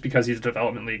say that just because he's a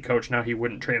development league coach now he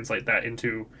wouldn't translate that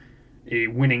into a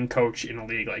winning coach in a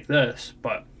league like this.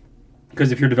 But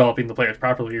because if you're developing the players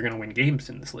properly, you're going to win games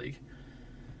in this league.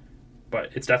 But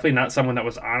it's definitely not someone that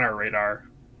was on our radar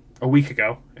a week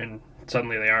ago, and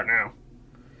suddenly they are now.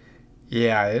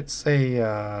 Yeah, it's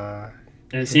a...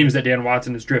 And it seems that Dan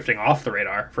Watson is drifting off the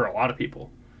radar for a lot of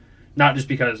people. Not just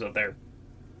because of their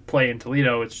play in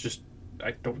Toledo, it's just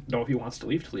I don't know if he wants to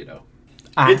leave Toledo.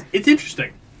 It's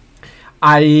interesting.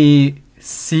 I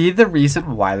see the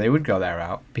reason why they would go that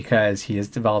route, because he is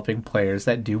developing players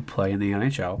that do play in the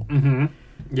NHL. Mm-hmm.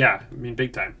 Yeah, I mean,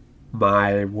 big time.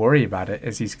 My worry about it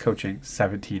is he's coaching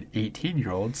 17,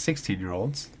 18-year-olds,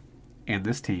 16-year-olds in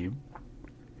this team.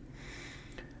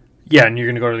 Yeah, and you're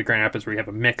going to go to the Grand Rapids where you have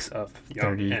a mix of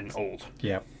young 30. and old.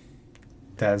 Yep.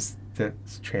 Does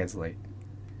this translate?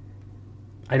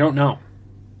 I don't know.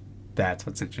 That's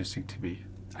what's interesting to me.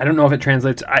 I don't know if it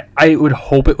translates. I would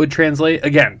hope it would translate.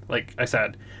 Again, like I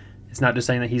said, it's not just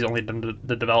saying that he's only done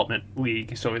the development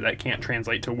league, so that can't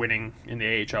translate to winning in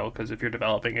the AHL, because if you're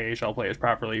developing AHL players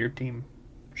properly, your team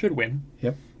should win.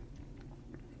 Yep.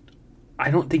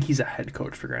 I don't think he's a head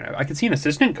coach for Grand Rapids. I could see an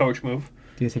assistant coach move.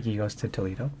 Do you think he goes to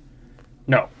Toledo?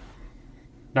 No.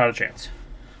 Not a chance.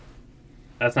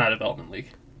 That's not a development league.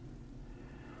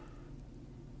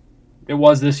 It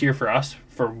was this year for us,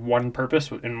 for one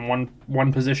purpose, in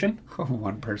one position.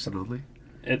 One person only.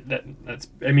 That's.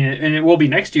 I mean, and it will be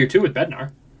next year too with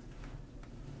Bednar.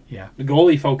 Yeah. The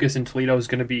goalie focus in Toledo is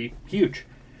going to be huge,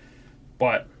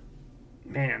 but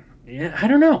man, yeah, I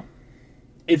don't know.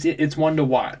 It's one to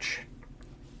watch.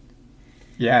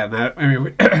 Yeah, and that, I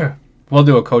mean, we'll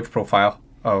do a coach profile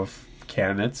of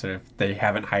candidates if they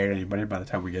haven't hired anybody by the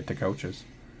time we get to coaches.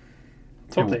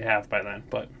 Let's hope they have by then,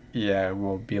 but yeah,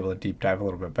 we'll be able to deep dive a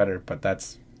little bit better. But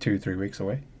that's 2-3 weeks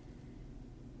away.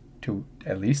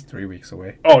 At least 3 weeks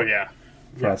away. Oh yeah,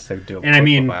 for us to do. And I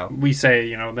mean, profile. we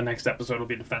say the next episode will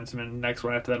be defensemen, next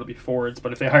one after that will be forwards.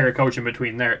 But if they hire a coach in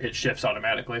between there, it shifts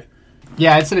automatically.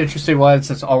 Yeah, it's an interesting one.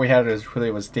 Since all we had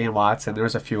was Dan Watson. There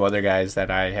was a few other guys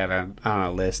that I had on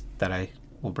a list that I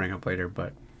will bring up later.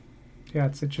 But yeah,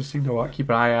 it's interesting to keep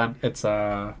an eye on. It's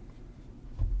I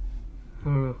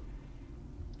don't know.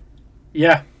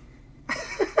 Yeah.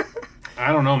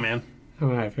 I don't know, man. I don't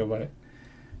know how I feel about it.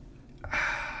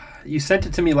 You sent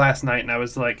it to me last night, and I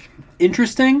was like,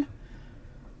 interesting,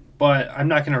 but I'm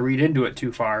not going to read into it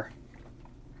too far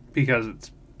because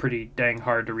it's pretty dang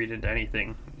hard to read into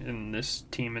anything in this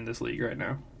team, in this league right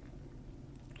now,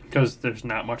 because there's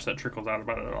not much that trickles out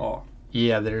about it at all.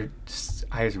 Yeah,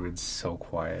 Yzerman's so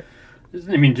quiet.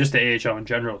 I mean, just the AHL in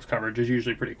general's coverage is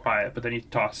usually pretty quiet, but then you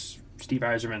toss Steve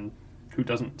Yzerman, who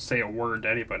doesn't say a word to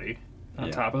anybody, on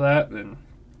top of that, then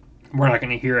we're not going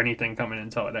to hear anything coming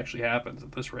until it actually happens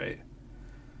at this rate.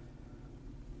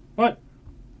 But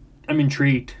I'm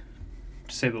intrigued,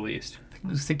 to say the least.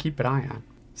 Just to keep an eye on.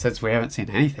 Since we haven't seen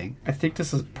anything, I think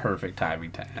this is perfect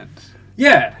timing to end.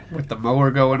 Yeah. With the mower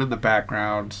going in the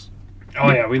background. Oh,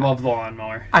 yeah, we love the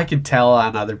lawnmower. I can tell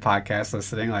on other podcasts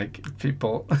listening, like,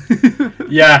 people...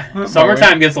 Yeah,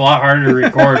 summertime gets a lot harder to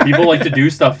record. People like to do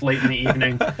stuff late in the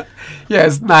evening. Yeah,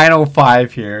 it's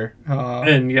 9:05 here.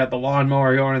 And you got the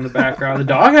lawnmower going in the background. The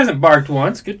dog hasn't barked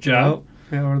once. Good job.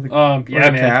 Yeah, or the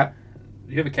man. cat.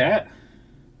 Do you have a cat?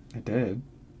 I did.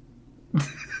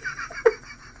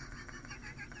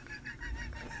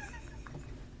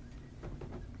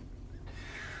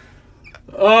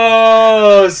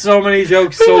 Oh, so many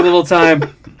jokes, so little time.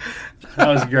 That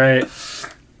was great.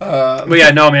 But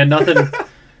yeah, no, man, nothing.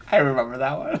 I remember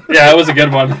that one. Yeah, it was a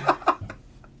good one.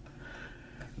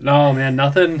 No, man,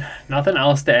 nothing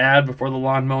else to add before the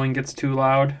lawn mowing gets too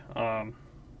loud.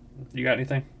 You got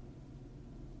anything?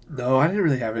 No, I didn't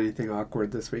really have anything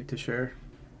awkward this week to share.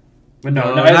 But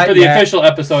no, not for the yet. official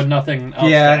episode, nothing else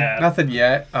to add. Nothing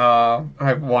yet.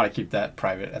 I want to keep that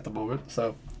private at the moment,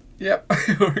 so yep,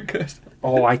 we're good.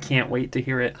 Oh, I can't wait to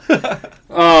hear it.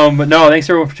 But no, thanks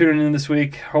everyone for tuning in this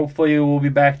week. Hopefully we'll be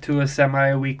back to a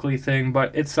semi-weekly thing,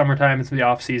 but it's summertime, it's the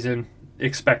off season.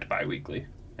 Expect bi-weekly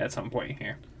at some point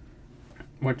here.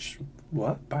 Which,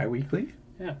 What? Bi-weekly?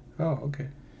 yeah. Oh, okay.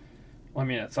 Well, I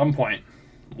mean, at some point,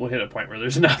 we'll hit a point where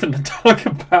there's nothing to talk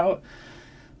about.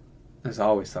 There's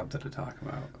always something to talk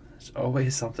about. There's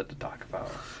always something to talk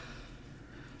about.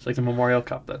 It's like the Memorial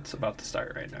Cup that's about to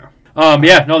start right now.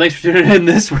 Thanks for tuning in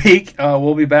this week.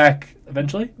 We'll be back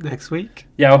eventually. Next week?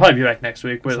 Yeah, we'll probably be back next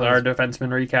week with our defenseman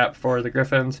recap for the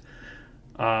Griffins.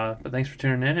 But thanks for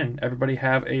tuning in, and everybody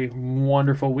have a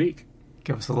wonderful week.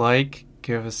 Give us a like.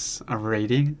 Give us a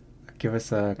rating. Give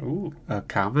us a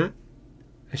comment.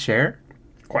 A share.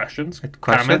 Questions,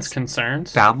 comments,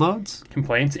 concerns, downloads,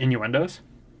 complaints, innuendos.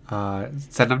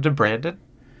 Send them to Brandon,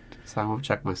 so I won't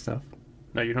check my stuff.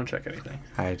 No, you don't check anything.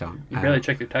 I don't. You barely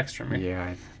check your text from me. Yeah,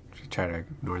 I try to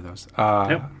ignore those.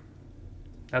 Nope.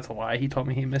 That's a lie. He told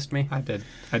me he missed me. I did.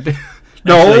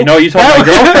 No, you told my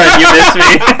girlfriend you missed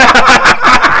me.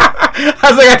 I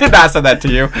was like, I did not send that to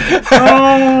you.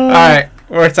 All right,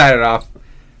 we're signing off.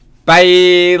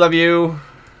 Bye. Love you.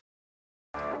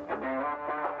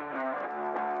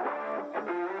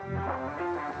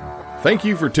 Thank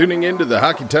you for tuning in to the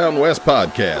Hockeytown West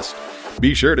podcast.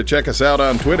 Be sure to check us out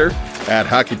on Twitter at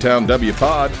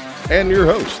HockeytownWPod and your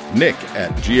host, Nick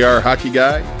at GR Hockey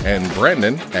Guy and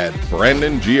Brandon at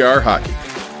Brandon GR Hockey.